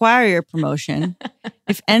don't require your promotion.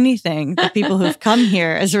 If anything, the people who've come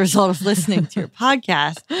here as a result of listening to your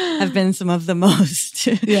podcast have been some of the most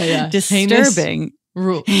disturbing.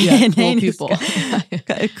 Rude people.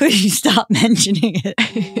 Could you stop mentioning it?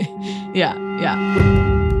 Yeah.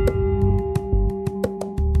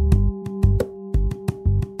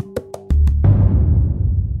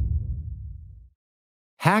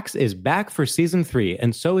 Hacks is back for season 3,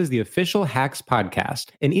 and so is the official Hacks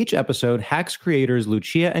podcast. In each episode, Hacks creators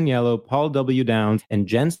Lucia Aniello, Paul W. Downs, and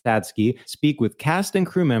Jen Statsky speak with cast and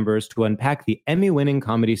crew members to unpack the Emmy-winning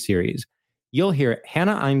comedy series. You'll hear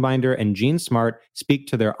Hannah Einbinder and Jean Smart speak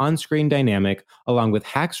to their on-screen dynamic, along with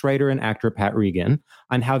Hacks writer and actor Pat Regan,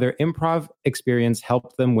 on how their improv experience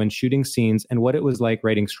helped them when shooting scenes and what it was like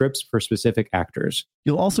writing scripts for specific actors.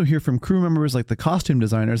 You'll also hear from crew members like the costume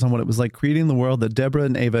designers on what it was like creating the world that Deborah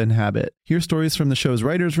and Ava inhabit. Hear stories from the show's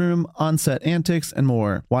writer's room, on-set antics, and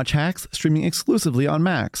more. Watch Hacks streaming exclusively on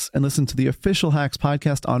Max, and listen to the official Hacks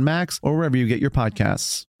podcast on Max or wherever you get your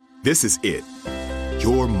podcasts. This is it.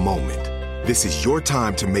 Your moment. This is your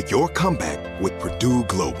time to make your comeback with Purdue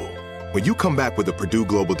Global. When you come back with a Purdue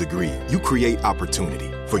Global degree, you create opportunity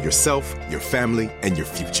for yourself, your family, and your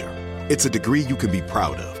future. It's a degree you can be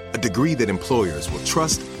proud of, a degree that employers will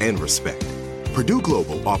trust and respect. Purdue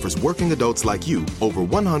Global offers working adults like you over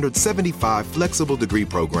 175 flexible degree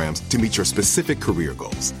programs to meet your specific career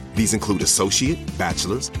goals. These include associate,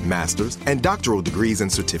 bachelor's, master's, and doctoral degrees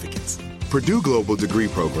and certificates. Purdue Global degree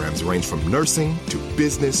programs range from nursing to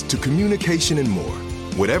business to communication and more.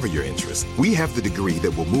 Whatever your interest, we have the degree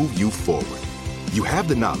that will move you forward. You have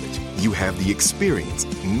the knowledge, you have the experience.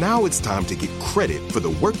 Now it's time to get credit for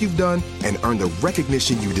the work you've done and earn the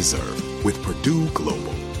recognition you deserve with Purdue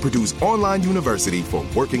Global, Purdue's online university for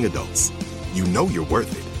working adults. You know you're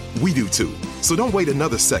worth it. We do too. So don't wait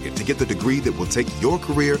another second to get the degree that will take your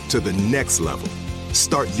career to the next level.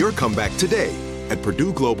 Start your comeback today at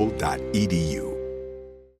purdueglobal.edu.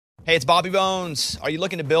 Hey, it's Bobby Bones. Are you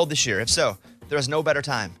looking to build this year? If so, there is no better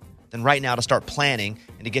time than right now to start planning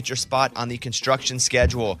and to get your spot on the construction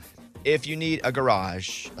schedule. If you need a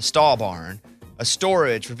garage, a stall barn, a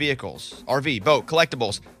storage for vehicles, RV, boat,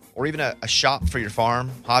 collectibles, or even a shop for your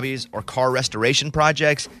farm, hobbies, or car restoration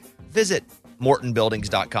projects, visit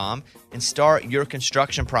MortonBuildings.com and start your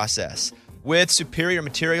construction process. With superior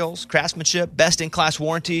materials, craftsmanship, best-in-class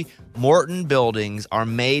warranty, Morton Buildings are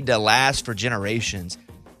made to last for generations.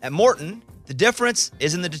 At Morton, the difference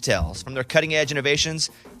is in the details. From their cutting-edge innovations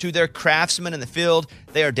to their craftsmen in the field,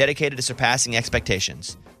 they are dedicated to surpassing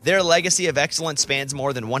expectations. Their legacy of excellence spans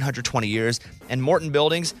more than 120 years, and Morton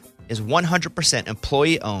Buildings is 100%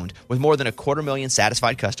 employee-owned with more than 250,000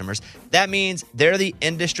 satisfied customers. That means they're the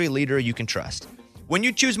industry leader you can trust. When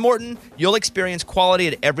you choose Morton, you'll experience quality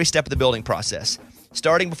at every step of the building process,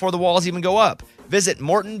 starting before the walls even go up. Visit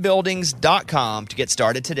MortonBuildings.com to get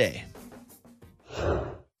started today.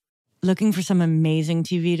 Looking for some amazing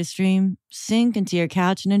TV to stream? Sink into your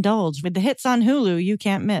couch and indulge with the hits on Hulu you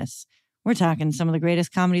can't miss. We're talking some of the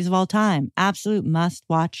greatest comedies of all time, absolute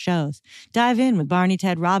must-watch shows. Dive in with Barney,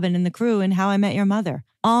 Ted, Robin, and the crew in How I Met Your Mother.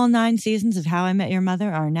 All 9 seasons of How I Met Your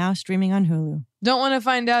Mother are now streaming on Hulu. Don't want to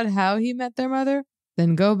find out how he met their mother?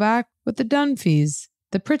 Then go back with the Dunphys,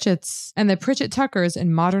 the Pritchetts, and the Pritchett Tuckers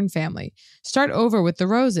in Modern Family. Start over with the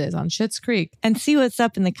Roses on Schitt's Creek. And see what's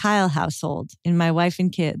up in the Kyle household in My Wife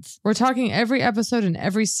and Kids. We're talking every episode and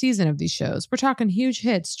every season of these shows. We're talking huge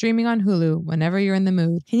hits streaming on Hulu whenever you're in the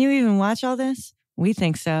mood. Can you even watch all this? We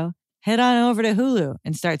think so. Head on over to Hulu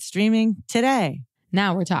and start streaming today.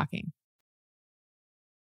 Now we're talking.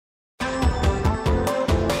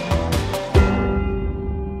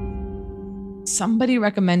 Somebody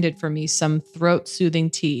recommended for me some throat soothing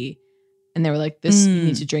tea. And they were like, you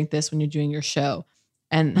need to drink this when you're doing your show.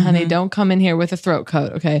 And honey, don't come in here with a throat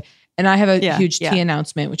coat. Okay. And I have a huge tea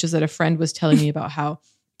announcement, which is that a friend was telling me about how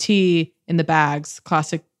tea in the bags,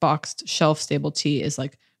 classic boxed shelf stable tea is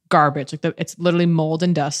like garbage. Like it's literally mold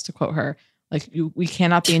and dust, to quote her. Like we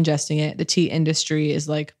cannot be ingesting it. The tea industry is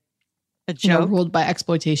like a joke, ruled by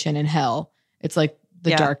exploitation and hell. It's like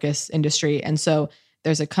the darkest industry. And so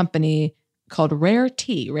there's a company called Rare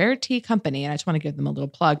Tea Company. And I just want to give them a little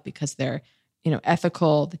plug because they're,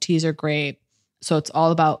 ethical. The teas are great. So it's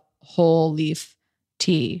all about whole leaf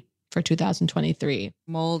tea for 2023.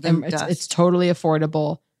 Mold and dust. It's totally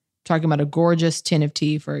affordable. Talking about a gorgeous tin of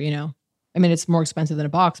tea for, it's more expensive than a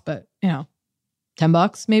box, but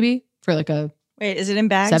 $10 maybe for like a Wait, is it in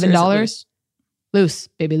bags? $7? Loose,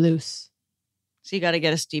 baby, loose. So you got to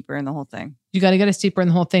get a steeper in the whole thing.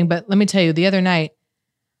 But let me tell you, the other night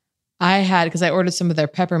I had, because I ordered some of their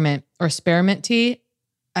peppermint or spearmint tea.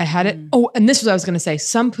 I had it. Oh, and this was what I was going to say.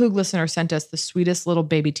 Some Poog listener sent us the sweetest little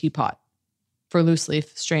baby teapot for loose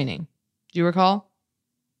leaf straining. Do you recall?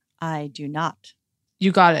 I do not.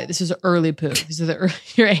 You got it. This is early Poog. This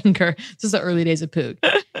is your anger. This is the early days of Poog.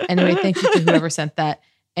 Anyway, thank you to whoever sent that.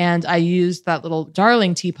 And I used that little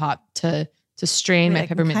darling teapot to strain my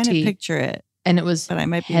peppermint tea. I kind of picture it. And it was but I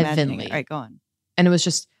might be imagining it. All right, go on. And it was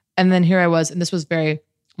just, and then here I was, and this was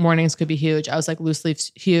mornings could be huge. I was like, loose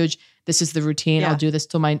leaf's huge. This is the routine. I'll do this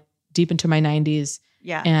till deep into my 90s.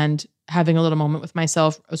 Yeah. And having a little moment with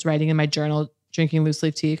myself. I was writing in my journal, drinking loose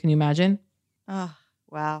leaf tea. Can you imagine? Oh,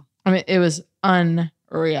 wow. I mean, it was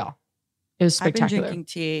unreal. It was spectacular. I've been drinking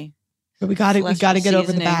tea. But we got to get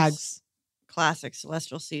over the bags. Classic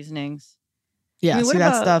Celestial Seasonings. Yeah, see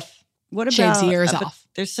that stuff. What about shaves the ears off?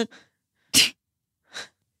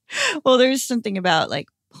 There's something about like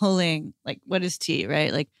pulling, like what is tea,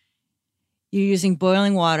 right? Like you're using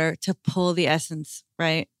boiling water to pull the essence,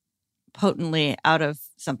 right, potently out of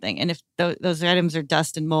something. And if those items are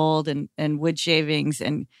dust and mold and wood shavings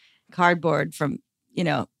and cardboard from,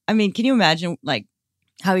 can you imagine like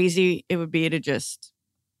how easy it would be to just,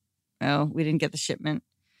 we didn't get the shipment.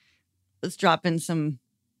 Let's drop in some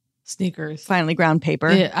sneakers, finely ground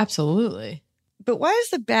paper. Yeah, absolutely. But why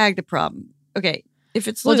is the bag the problem? Okay. If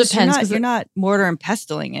it's loose, it depends, you're not mortar and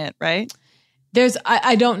pestling it, right?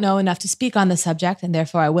 I don't know enough to speak on the subject, and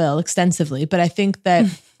therefore I will extensively. But I think that,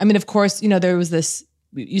 of course, there was this,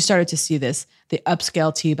 you started to see this, the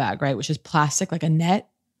upscale tea bag, right? Which is plastic, like a net.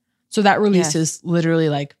 So that releases literally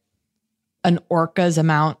like an orca's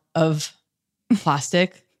amount of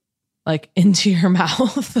plastic like into your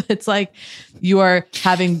mouth. It's like you're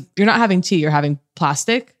not having tea, you're having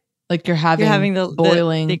plastic. Like you're having the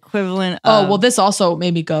boiling. The equivalent of... this also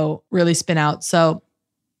made me go really spin out. So,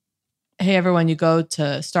 hey, everyone, you go to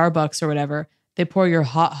Starbucks or whatever, they pour your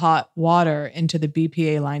hot water into the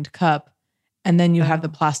BPA lined cup, and then you have the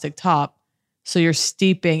plastic top. So you're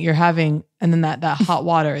steeping, and then that hot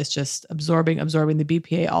water is just absorbing the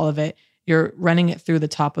BPA, all of it. You're running it through the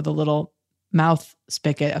top of the little mouth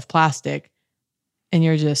spigot of plastic, and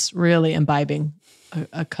you're just really imbibing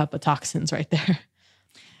a cup of toxins right there.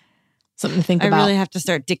 Something to think about. I really have to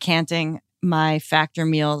start decanting my Factor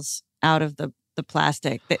meals out of the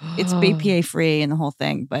plastic. It's BPA free and the whole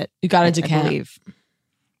thing, but you got to I decant. believe.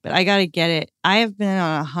 But I got to get it. I have been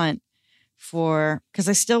on a hunt because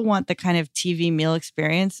I still want the kind of TV meal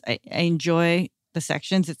experience. I enjoy the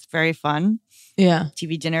sections. It's very fun. Yeah.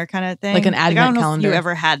 TV dinner kind of thing. Like an advent I don't know calendar. if you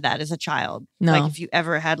ever had that as a child. No. Like if you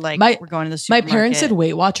ever had we're going to the my supermarket. parents did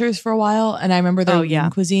Weight Watchers for a while, and I remember their lean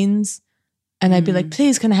cuisines. And I'd be like,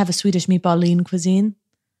 please, can I have a Swedish meatball lean cuisine?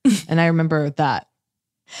 And I remember that.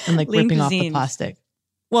 And like Lean ripping off the cuisines. plastic.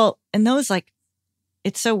 Well, and those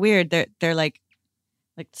it's so weird. They're like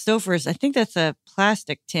Stouffer's. I think that's a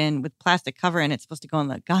plastic tin with plastic cover, and it's supposed to go in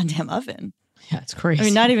the goddamn oven. Yeah, it's crazy. I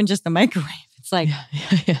mean, not even just the microwave. It's like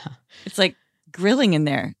yeah. It's like grilling in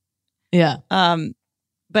there. Yeah.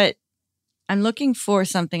 But I'm looking for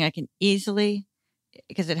something I can easily,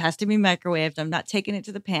 because it has to be microwaved. I'm not taking it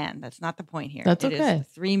to the pan. That's not the point here. That's It okay. is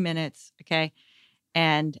 3 minutes. Okay.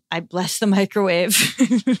 And I bless the microwave.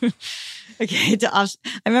 Okay. I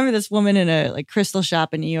remember this woman in a crystal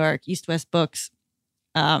shop in New York, East West Books.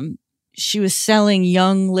 She was selling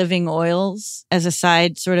Young Living oils as a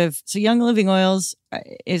side sort of. So Young Living oils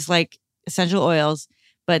is like essential oils,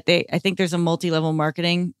 but I think there's a multi-level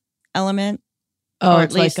marketing element. Oh, or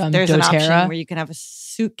it's at least like there's an option doTERRA? where you can have a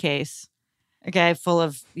suitcase, okay, full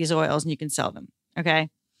of these oils and you can sell them. Okay.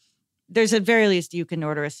 There's at very least you can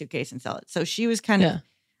order a suitcase and sell it. So she was kind of,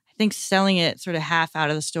 I think, selling it sort of half out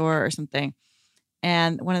of the store or something.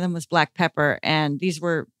 And one of them was black pepper. And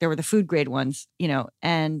there were the food grade ones,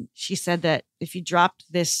 and she said that if you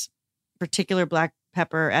dropped this particular black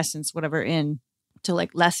pepper essence, whatever, in to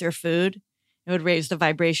like lesser food, it would raise the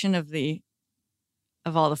vibration of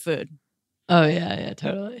all the food. Oh, yeah,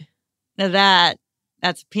 totally. Now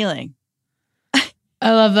that's appealing.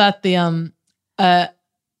 I love that.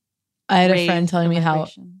 I had a Raise friend telling the me how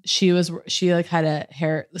vibration. she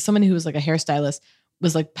had someone who was like a hairstylist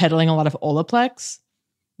was like peddling a lot of Olaplex.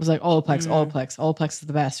 Was like Olaplex is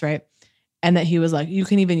the best, right? And that he was like, you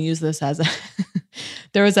can even use this as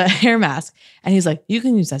there was a hair mask, and he's like, you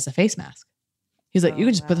can use this as a face mask. He's like, you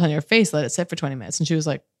can just put it on your face, let it sit for 20 minutes. And she was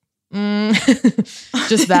like,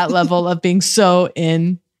 just that level of being so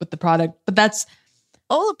in with the product. But that's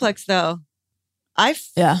Olaplex, though. I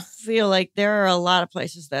feel like there are a lot of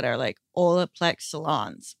places that are like Olaplex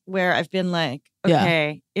salons where I've been like,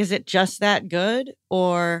 okay, is it just that good,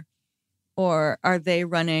 or are they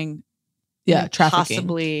running trafficking?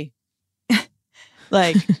 Possibly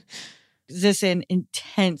like is this an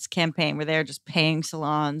intense campaign where they're just paying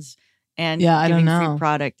salons and I don't giving know. free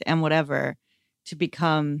product and whatever to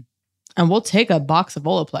become. And we'll take a box of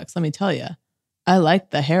Olaplex. Let me tell you, I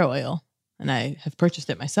like the hair oil, and I have purchased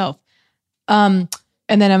it myself. And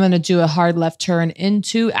then I'm going to do a hard left turn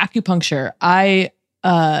into acupuncture. A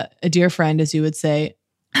dear friend, as you would say,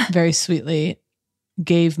 very sweetly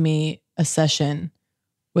gave me a session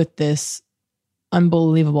with this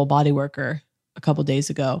unbelievable body worker a couple days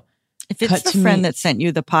ago. If it's the friend that sent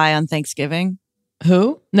you the pie on Thanksgiving.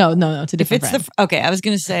 Who? No, it's a different friend. Okay, I was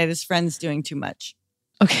going to say this friend's doing too much.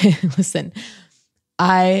 Okay, listen.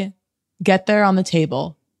 I get there on the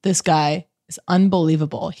table. This guy is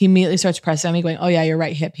unbelievable. He immediately starts pressing on me going, oh yeah, your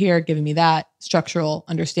right hip here, giving me that structural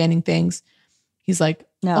understanding things. He's like,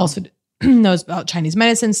 also knows about Chinese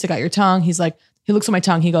medicine, stick out your tongue. He's like, he looks at my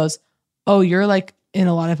tongue. He goes, oh, you're like in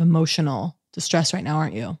a lot of emotional distress right now,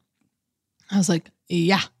 aren't you? I was like,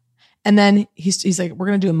 yeah. And then he's like, we're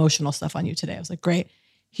going to do emotional stuff on you today. I was like, great.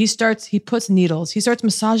 He puts needles. He starts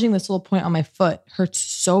massaging this little point on my foot. Hurts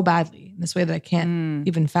so badly in this way that I can't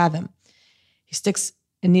even fathom. He sticks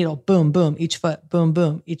a needle, boom, boom, each foot, boom,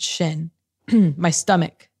 boom, each shin, my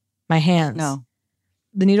stomach, my hands. No.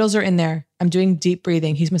 The needles are in there. I'm doing deep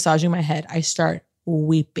breathing. He's massaging my head. I start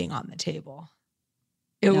weeping on the table.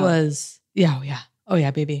 It was, oh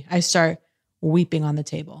yeah, baby. I start weeping on the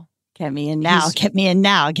table. Get me in now. Get me in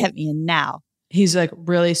now. Get me in now. He's like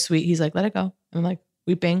really sweet. He's like, let it go. I'm like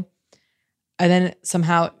weeping. And then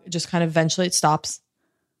somehow just kind of eventually it stops.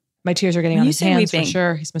 My tears are getting on his hands for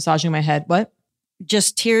sure. He's massaging my head. What?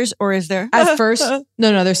 Just tears, or is there? At first,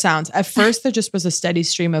 no, there's sounds. At first, there just was a steady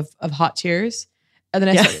stream of hot tears. And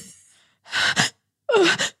then I started.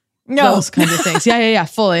 Those kinds of things. Yeah.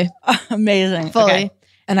 Fully. Amazing. Fully. Okay.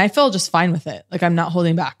 And I feel just fine with it. Like I'm not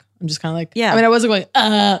holding back. I'm just kind of like, I mean, I wasn't going,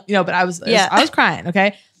 but I was crying.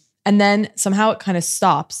 Okay. And then somehow it kind of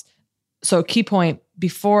stops. So key point,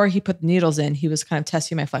 before he put the needles in, he was kind of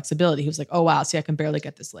testing my flexibility. He was like, oh, wow. See, I can barely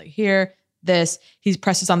get this leg here. He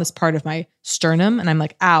presses on this part of my sternum. And I'm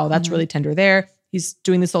like, ow, that's really tender there. He's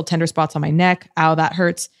doing these little tender spots on my neck. Ow, that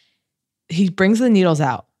hurts. He brings the needles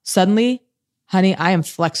out. Suddenly, honey, I am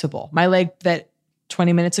flexible. My leg that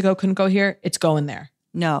 20 minutes ago couldn't go here. It's going there.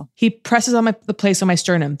 No. He presses on the place on my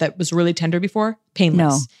sternum that was really tender before.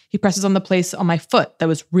 Painless. No. He presses on the place on my foot that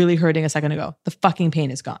was really hurting a second ago. The fucking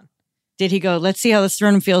pain is gone. Did he go, let's see how the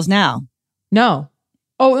sternum feels now? No.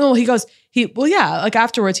 Oh, no, he goes, like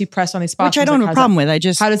afterwards he pressed on these spots. Which I don't have a problem with.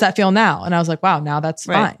 How does that feel now? And I was like, wow, now that's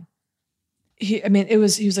fine. He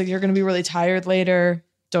was like, you're going to be really tired later.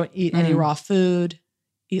 Don't eat any raw food.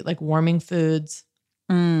 Eat like warming foods.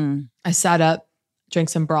 I sat up, drank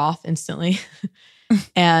some broth instantly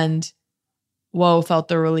and felt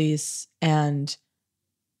the release and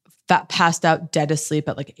passed out dead asleep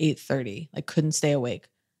at like 8:30. Like couldn't stay awake.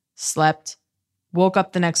 Slept, woke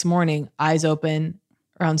up the next morning, eyes open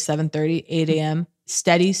around 7:30, 8 a.m.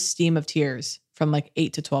 Steady steam of tears from like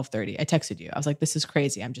 8 to 12:30. I texted you. I was like, this is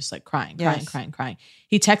crazy. I'm just like crying.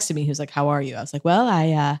 He texted me. He was like, how are you? I was like, well,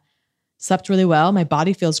 I slept really well. My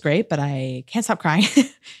body feels great, but I can't stop crying.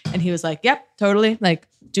 And he was like, yep, totally. Like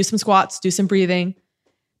do some squats, do some breathing.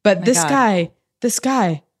 But this guy,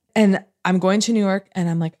 and I'm going to New York and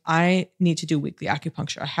I'm like, I need to do weekly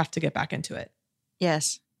acupuncture. I have to get back into it.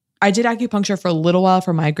 Yes. I did acupuncture for a little while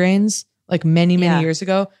for migraines, like many years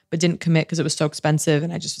ago, but didn't commit because it was so expensive.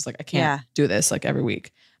 And I just was like, I can't do this like every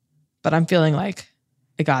week. But I'm feeling like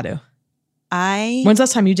I got to. When's the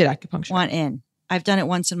last time you did acupuncture? Want in. I've done it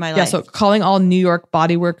once in my life. Yeah, so calling all New York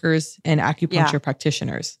body workers and acupuncture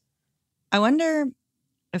practitioners. I wonder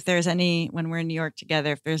if there's any, when we're in New York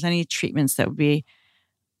together, if there's any treatments that would be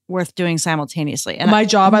worth doing simultaneously. And my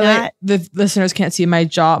jaw, by the way, the listeners can't see my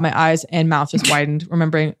jaw, my eyes and mouth just widened,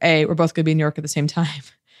 remembering A, we're both going to be in New York at the same time.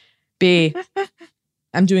 B,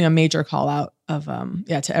 I'm doing a major call out of,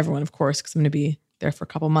 to everyone, of course, because I'm going to be there for a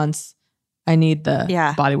couple months. I need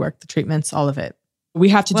the body work, the treatments, all of it. We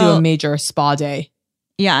have to do a major spa day.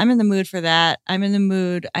 Yeah, I'm in the mood for that. I'm in the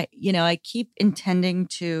mood. I keep intending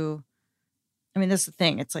to, that's the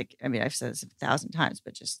thing. It's like, I've said this 1,000 times,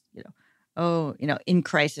 but just, in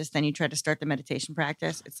crisis, then you try to start the meditation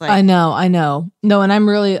practice. It's like, I know. No, and I'm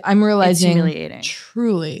realizing humiliating.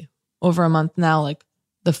 Truly over a month now, like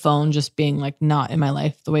the phone just being like not in my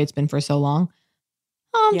life the way it's been for so long.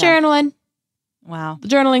 Oh, I'm journaling. Wow. The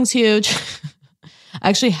journaling's huge. I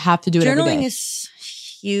actually have to do it every day. Journaling is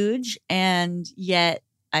huge, and yet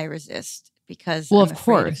I resist because I'm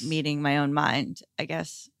afraid of meeting my own mind, I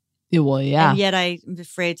guess. Well, yeah. And yet I'm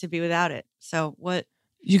afraid to be without it. So what?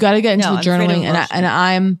 You got to get into the journaling,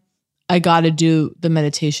 and I got to do the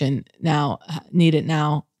meditation now. Need it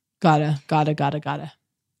now. Gotta.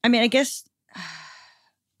 I guess,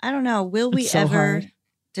 I don't know. Will we ever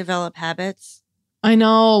develop habits? I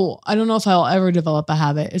know. I don't know if I'll ever develop a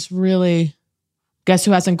habit. It's really, guess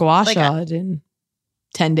who hasn't gua sha'd in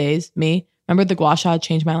 10 days? Me. Remember the gua sha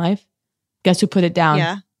changed my life? Guess who put it down?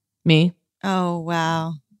 Yeah. Me. Oh,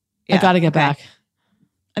 wow. I got to get back.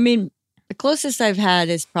 The closest I've had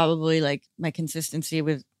is probably like my consistency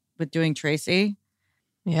with doing Tracy.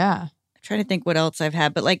 Yeah. I'm trying to think what else I've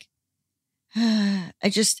had, but like, I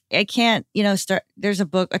can't, start. There's a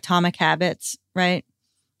book, Atomic Habits, right?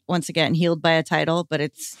 Once again, healed by a title, but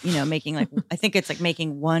it's, making like, I think it's like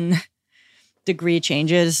making 1 degree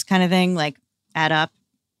changes kind of thing, like add up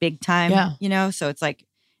big time, So it's like,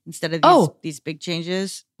 instead of these big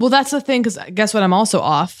changes. Well, that's the thing, because guess what? I'm also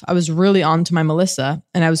off. I was really on to my Melissa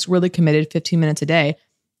and I was really committed 15 minutes a day.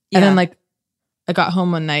 And then like I got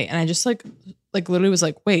home one night and I just like literally was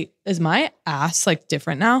like, wait, is my ass like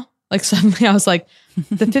different now? Like suddenly I was like,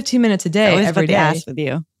 the 15 minutes a day every day. Ass with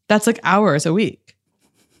you. That's like hours a week.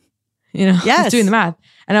 I was doing the math.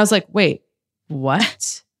 And I was like, wait,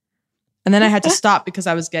 what? And then I had to stop because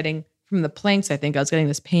I was getting, from the planks, I think I was getting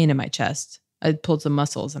this pain in my chest. I pulled some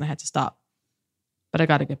muscles and I had to stop. But I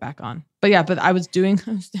got to get back on. But yeah,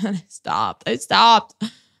 I stopped. I stopped.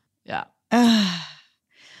 Yeah.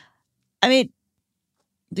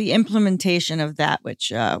 The implementation of that,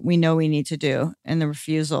 which we know we need to do, and the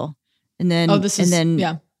refusal. And then,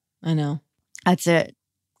 yeah, I know. That's it.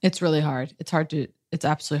 It's really hard. It's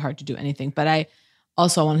absolutely hard to do anything. But I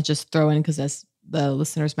also want to just throw in, because as the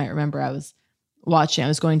listeners might remember, I was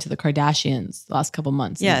going to the Kardashians the last couple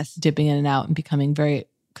months. Yes. Dipping in and out and becoming very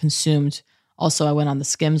consumed. Also, I went on the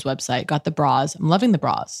Skims website, got the bras. I'm loving the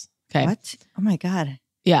bras. Okay. What? Oh my God.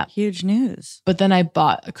 Yeah. Huge news. But then I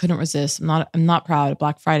couldn't resist. I'm not proud. A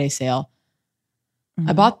Black Friday sale. Mm-hmm.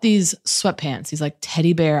 I bought these sweatpants, these like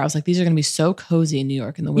teddy bear. I was like, these are going to be so cozy in New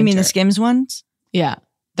York in the winter. You mean the Skims ones? Yeah.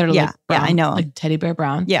 They're like brown, I know. like teddy bear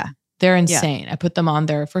brown. Yeah. They're insane. I put them on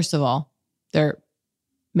there. First of all, they're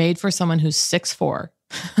made for someone who's 6'4".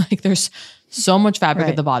 Like there's so much fabric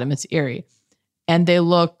at the bottom. It's eerie. And they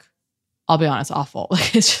look I'll be honest, awful.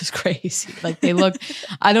 Like, it's just crazy. Like, they look,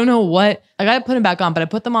 I don't know what, I got to put them back on, but I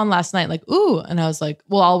put them on last night, like, ooh. And I was like,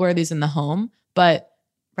 well, I'll wear these in the home. But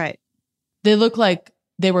they look like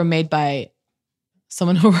they were made by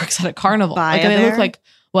someone who works at a carnival. Like, they look like,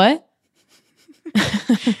 what?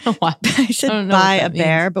 What? I said buy a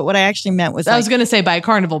bear, but what I actually meant was I was going to say buy a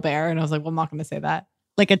carnival bear. And I was like, well, I'm not going to say that.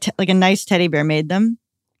 Like a nice teddy bear made them.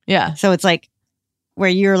 Yeah. So it's like where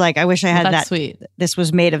you're like, I wish I had that. Sweet. This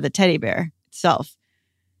was made of the teddy bear itself.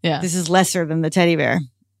 Yeah. This is lesser than the teddy bear.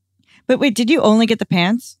 But wait, did you only get the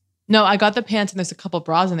pants? No, I got the pants and there's a couple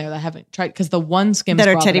bras in there that I haven't tried because the one Skims that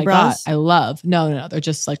are bra teddy that bras I love. No, they're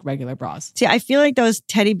just like regular bras. See, I feel like those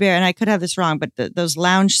teddy bear, and I could have this wrong, but those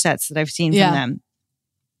lounge sets that I've seen from them,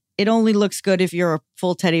 it only looks good if you're a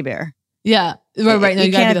full teddy bear. Yeah, right. No,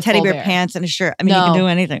 you can't have teddy bear pants and a shirt. I mean, you can do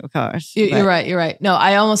anything, of course. You're right. No,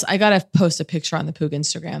 I gotta post a picture on the Poog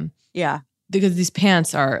Instagram. Yeah, because these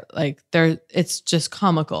pants are like it's just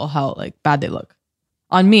comical how like bad they look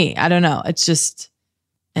on me. I don't know. It's just.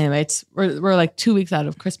 Anyway, we're like 2 weeks out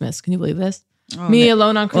of Christmas. Can you believe this? Oh, Me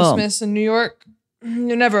alone on Christmas in New York.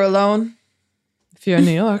 You're never alone. If you're in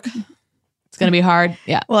New York, it's gonna be hard.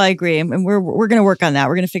 Yeah. Well, I agree, and we're gonna work on that.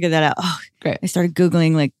 We're gonna figure that out. Oh, great! I started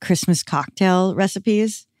Googling like Christmas cocktail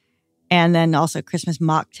recipes, and then also Christmas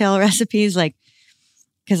mocktail recipes. Like,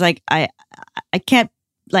 because like I can't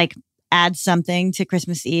like add something to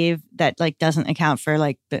Christmas Eve that like doesn't account for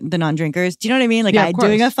like the non-drinkers. Do you know what I mean? Like I'm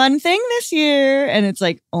doing a fun thing this year and it's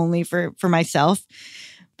like only for myself.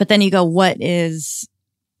 But then you go, what's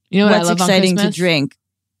what exciting to drink?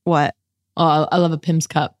 What? Oh, I love a Pim's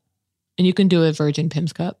Cup. And you can do a virgin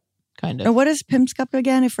Pim's Cup, kind of. Oh, what is Pim's Cup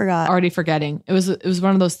again? I forgot. Already forgetting. It was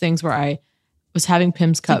one of those things where I was having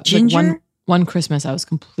Pim's Cup. Ginger? Like one Christmas, I was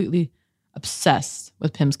completely obsessed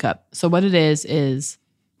with Pim's Cup. So what it is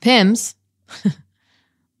Pim's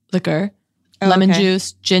liquor, lemon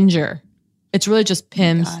juice, ginger. It's really just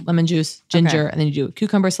Pim's, lemon juice, ginger, and then you do a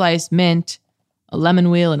cucumber slice, mint, a lemon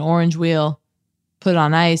wheel, an orange wheel, put it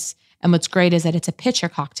on ice. And what's great is that it's a pitcher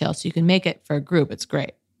cocktail, so you can make it for a group. It's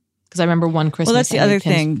great. Because I remember one Christmas, that's the other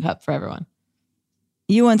thing. Pim's Cup for everyone.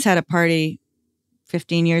 You once had a party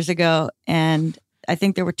 15 years ago, and I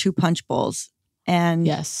think there were 2 punch bowls. And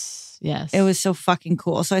yes, it was so fucking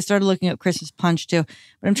cool. So I started looking up Christmas punch too.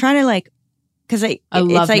 But I'm trying to like, because I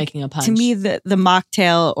love it's like, making a punch. To me, the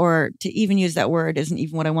mocktail, or to even use that word, isn't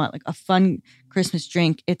even what I want. Like a fun Christmas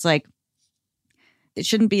drink. It's like, it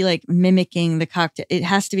shouldn't be like mimicking the cocktail. It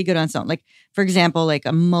has to be good on its own. Like, for example, like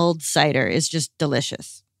a mulled cider is just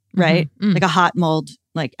delicious, right? Mm-hmm. Like a hot mulled,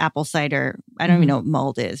 like apple cider. I don't even know what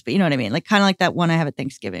mulled is, but you know what I mean? Like kind of like that one I have at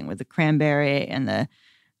Thanksgiving with the cranberry and the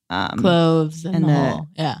cloves and the whole,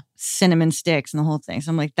 cinnamon sticks and the whole thing.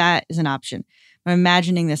 So I'm like, that is an option. I'm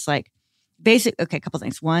imagining this like a couple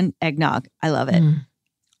things. One, eggnog. I love it.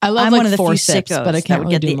 I love I'm like one of the 4 few sips, sickos but I can't that would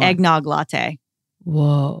really get do the more. eggnog latte.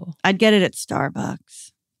 Whoa. I'd get it at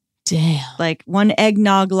Starbucks. Damn. Like one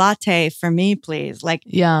eggnog latte for me, please. Like,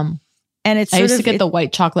 yum. And it's I used to get the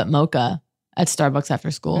white chocolate mocha at Starbucks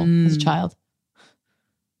after school as a child.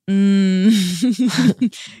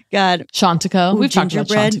 God. Chantico. We've talked about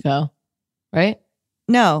gingerbread. Chantico, right?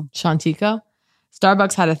 No. Chantico.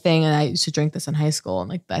 Starbucks had a thing, and I used to drink this in high school. And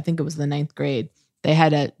like, I think it was the 9th grade. They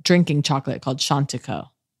had a drinking chocolate called Chantico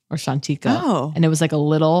or Chantico. Oh. And it was like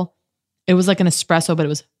it was like an espresso, but it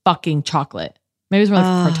was fucking chocolate. Maybe it was more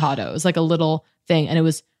like cortado. It was like a little thing, and it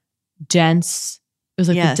was dense. It was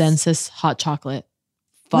like the densest hot chocolate.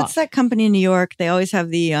 Fuck. What's that company in New York? They always have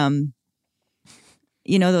the,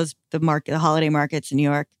 the holiday markets in New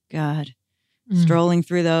York. God, strolling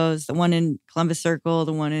through those. The one in Columbus Circle,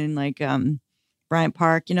 the one in like Bryant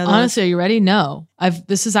Park. You know, those? Honestly, are you ready? No,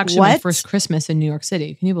 this is actually my first Christmas in New York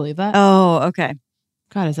City. Can you believe that? Oh, okay.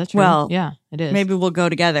 God, is that true? Well, yeah, it is. Maybe we'll go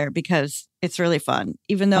together because it's really fun.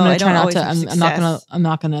 Even though I'm I don't always I'm not gonna success. I'm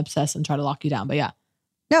not gonna obsess and try to lock you down. But yeah,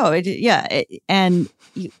 No, and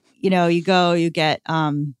you go, you get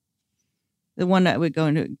the one that would go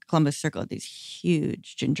into Columbus Circle, these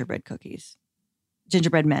huge gingerbread cookies,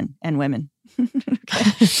 gingerbread men and women,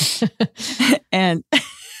 and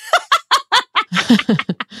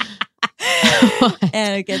and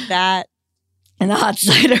I get that and the hot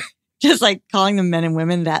cider. Just like calling them men and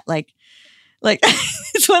women that like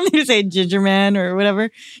it's one thing to say ginger man or whatever.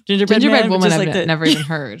 Gingerbread man, woman I've never even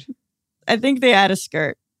heard. I think they add a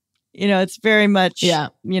skirt. It's very much,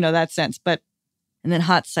 that sense. But, and then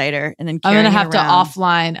hot cider and then I'm going to have around. to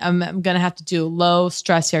offline. I'm going to have to do low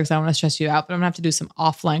stress here because I don't want to stress you out, but I'm going to have to do some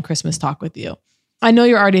offline Christmas talk with you. I know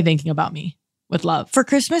you're already thinking about me with love. For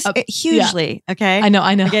Christmas? Hugely. Yeah. Okay. I know.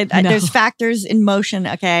 Okay, I know. There's factors in motion.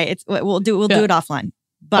 Okay. We'll do it offline.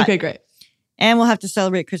 But okay, great. And we'll have to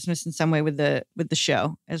celebrate Christmas in some way with the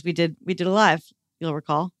show, as we did a live, you'll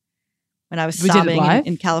recall. When I was sobbing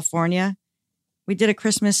in California. We did a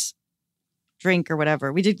Christmas drink or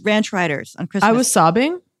whatever. We did Ranch Riders on Christmas. I was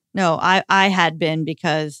sobbing? No, I had been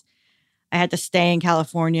because I had to stay in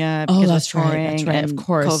California because that's of touring. That's right. Of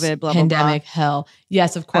course. COVID, blah, pandemic, blah, blah. hell.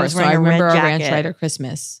 Yes, of course. I remember our red Ranch jacket. Rider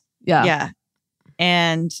Christmas. Yeah. Yeah.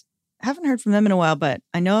 And I haven't heard from them in a while, but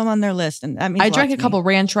I know I'm on their list. And that means I drank a couple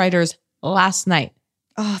Ranch Riders last night.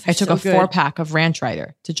 Oh, I took so a 4-pack of Ranch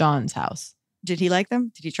Rider to John's house. Did he like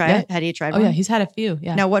them? Did he try Yeah. it? Had he tried Oh, one? yeah. He's had a few.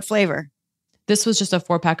 Yeah. Now, what flavor? This was just a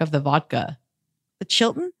 4-pack of the vodka. The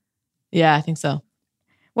Chilton? Yeah, I think so.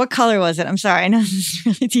 What color was it? I'm sorry. I know this is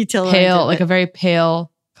really detailed. Pale, like a very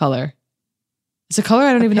pale color. It's a color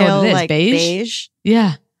I don't even know what it is. Like beige?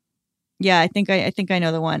 Yeah. Yeah, I think I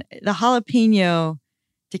know the one. The jalapeno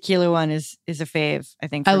tequila one is a fave, I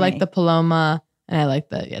think. I like the Paloma and I like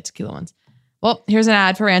the tequila ones. Well, here's an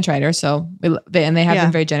ad for Ranch Rider. So they have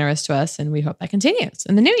been very generous to us, and we hope that continues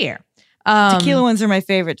in the new year. Tequila ones are my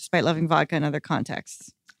favorite, despite loving vodka in other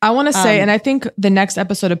contexts. I want to say, and I think the next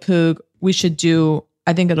episode of Poog, we should do,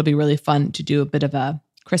 I think it'll be really fun to do a bit of a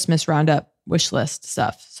Christmas roundup wish list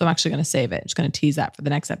stuff. So I'm actually going to save it. I'm just going to tease that for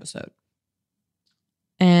the next episode.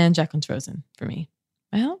 And Jacqueline's frozen for me.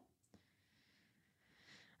 Well,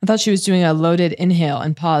 I thought she was doing a loaded inhale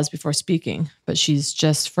and pause before speaking, but she's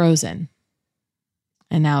just frozen.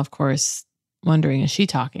 And now, of course, wondering, is she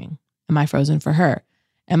talking? Am I frozen for her?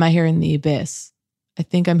 Am I hearing the abyss? I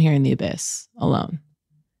think I'm hearing the abyss alone.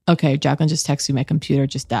 Okay, Jacqueline just texted me my computer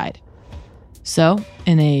just died. So,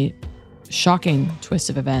 in a shocking twist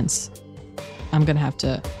of events, I'm going to have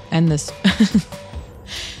to end this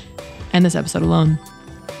episode alone.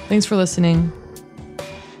 Thanks for listening.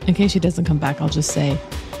 In case she doesn't come back, I'll just say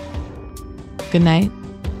good night,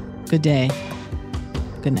 good day,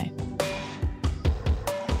 good night.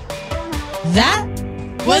 That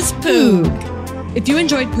was Poog. If you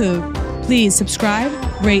enjoyed Poog, please subscribe,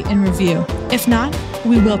 rate, and review. If not,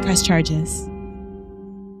 we will press charges.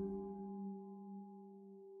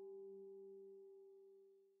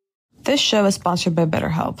 This show is sponsored by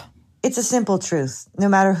BetterHelp. It's a simple truth. No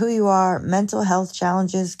matter who you are, mental health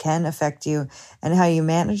challenges can affect you, and how you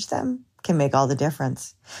manage them can make all the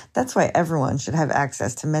difference. That's why everyone should have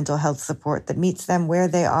access to mental health support that meets them where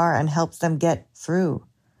they are and helps them get through.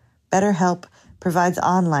 BetterHelp provides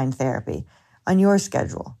online therapy on your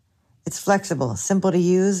schedule. It's flexible, simple to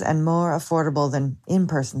use, and more affordable than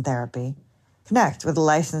in-person therapy. Connect with a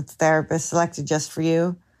licensed therapist selected just for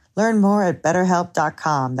you. Learn more at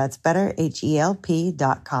BetterHelp.com. That's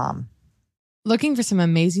BetterHelp.com. Looking for some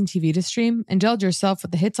amazing TV to stream? Indulge yourself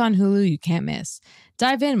with the hits on Hulu you can't miss.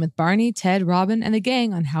 Dive in with Barney, Ted, Robin, and the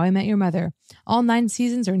gang on How I Met Your Mother. All 9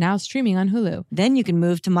 seasons are now streaming on Hulu. Then you can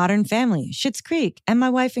move to Modern Family, Schitt's Creek, and My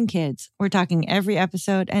Wife and Kids. We're talking every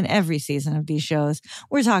episode and every season of these shows.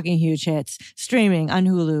 We're talking huge hits, streaming on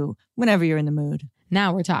Hulu whenever you're in the mood.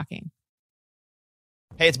 Now we're talking.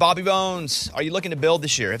 Hey, it's Bobby Bones. Are you looking to build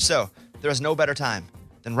this year? If so, there is no better time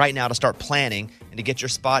than right now to start planning and to get your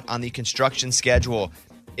spot on the construction schedule.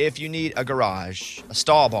 If you need a garage, a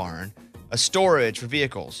stall barn, a storage for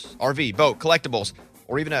vehicles, RV, boat, collectibles,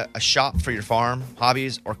 or even a shop for your farm,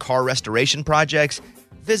 hobbies, or car restoration projects,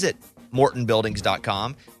 visit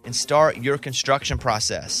MortonBuildings.com and start your construction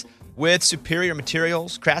process. With superior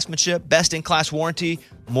materials, craftsmanship, best-in-class warranty,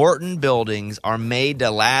 Morton Buildings are made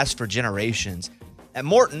to last for generations. At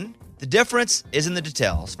Morton, the difference is in the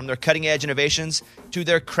details. From their cutting-edge innovations to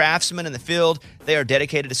their craftsmen in the field, they are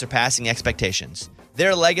dedicated to surpassing expectations.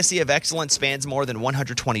 Their legacy of excellence spans more than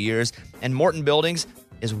 120 years, and Morton Buildings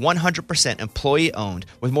is 100% employee-owned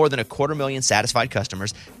with more than 250,000 satisfied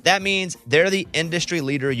customers. That means they're the industry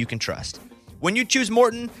leader you can trust. When you choose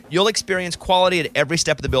Morton, you'll experience quality at every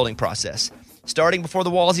step of the building process, starting before the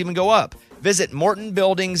walls even go up. Visit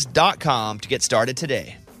MortonBuildings.com to get started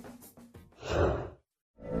today.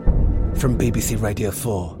 From BBC Radio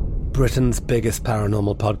 4, Britain's biggest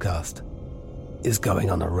paranormal podcast is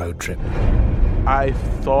going on a road trip. I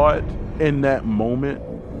thought in that moment,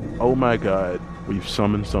 oh my God, we've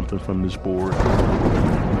summoned something from this board.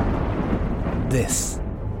 This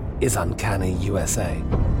is Uncanny USA.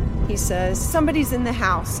 He says, somebody's in the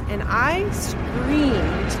house, and I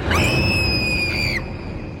screamed.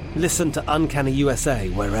 Listen to Uncanny USA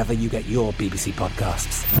wherever you get your BBC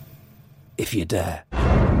podcasts, if you dare.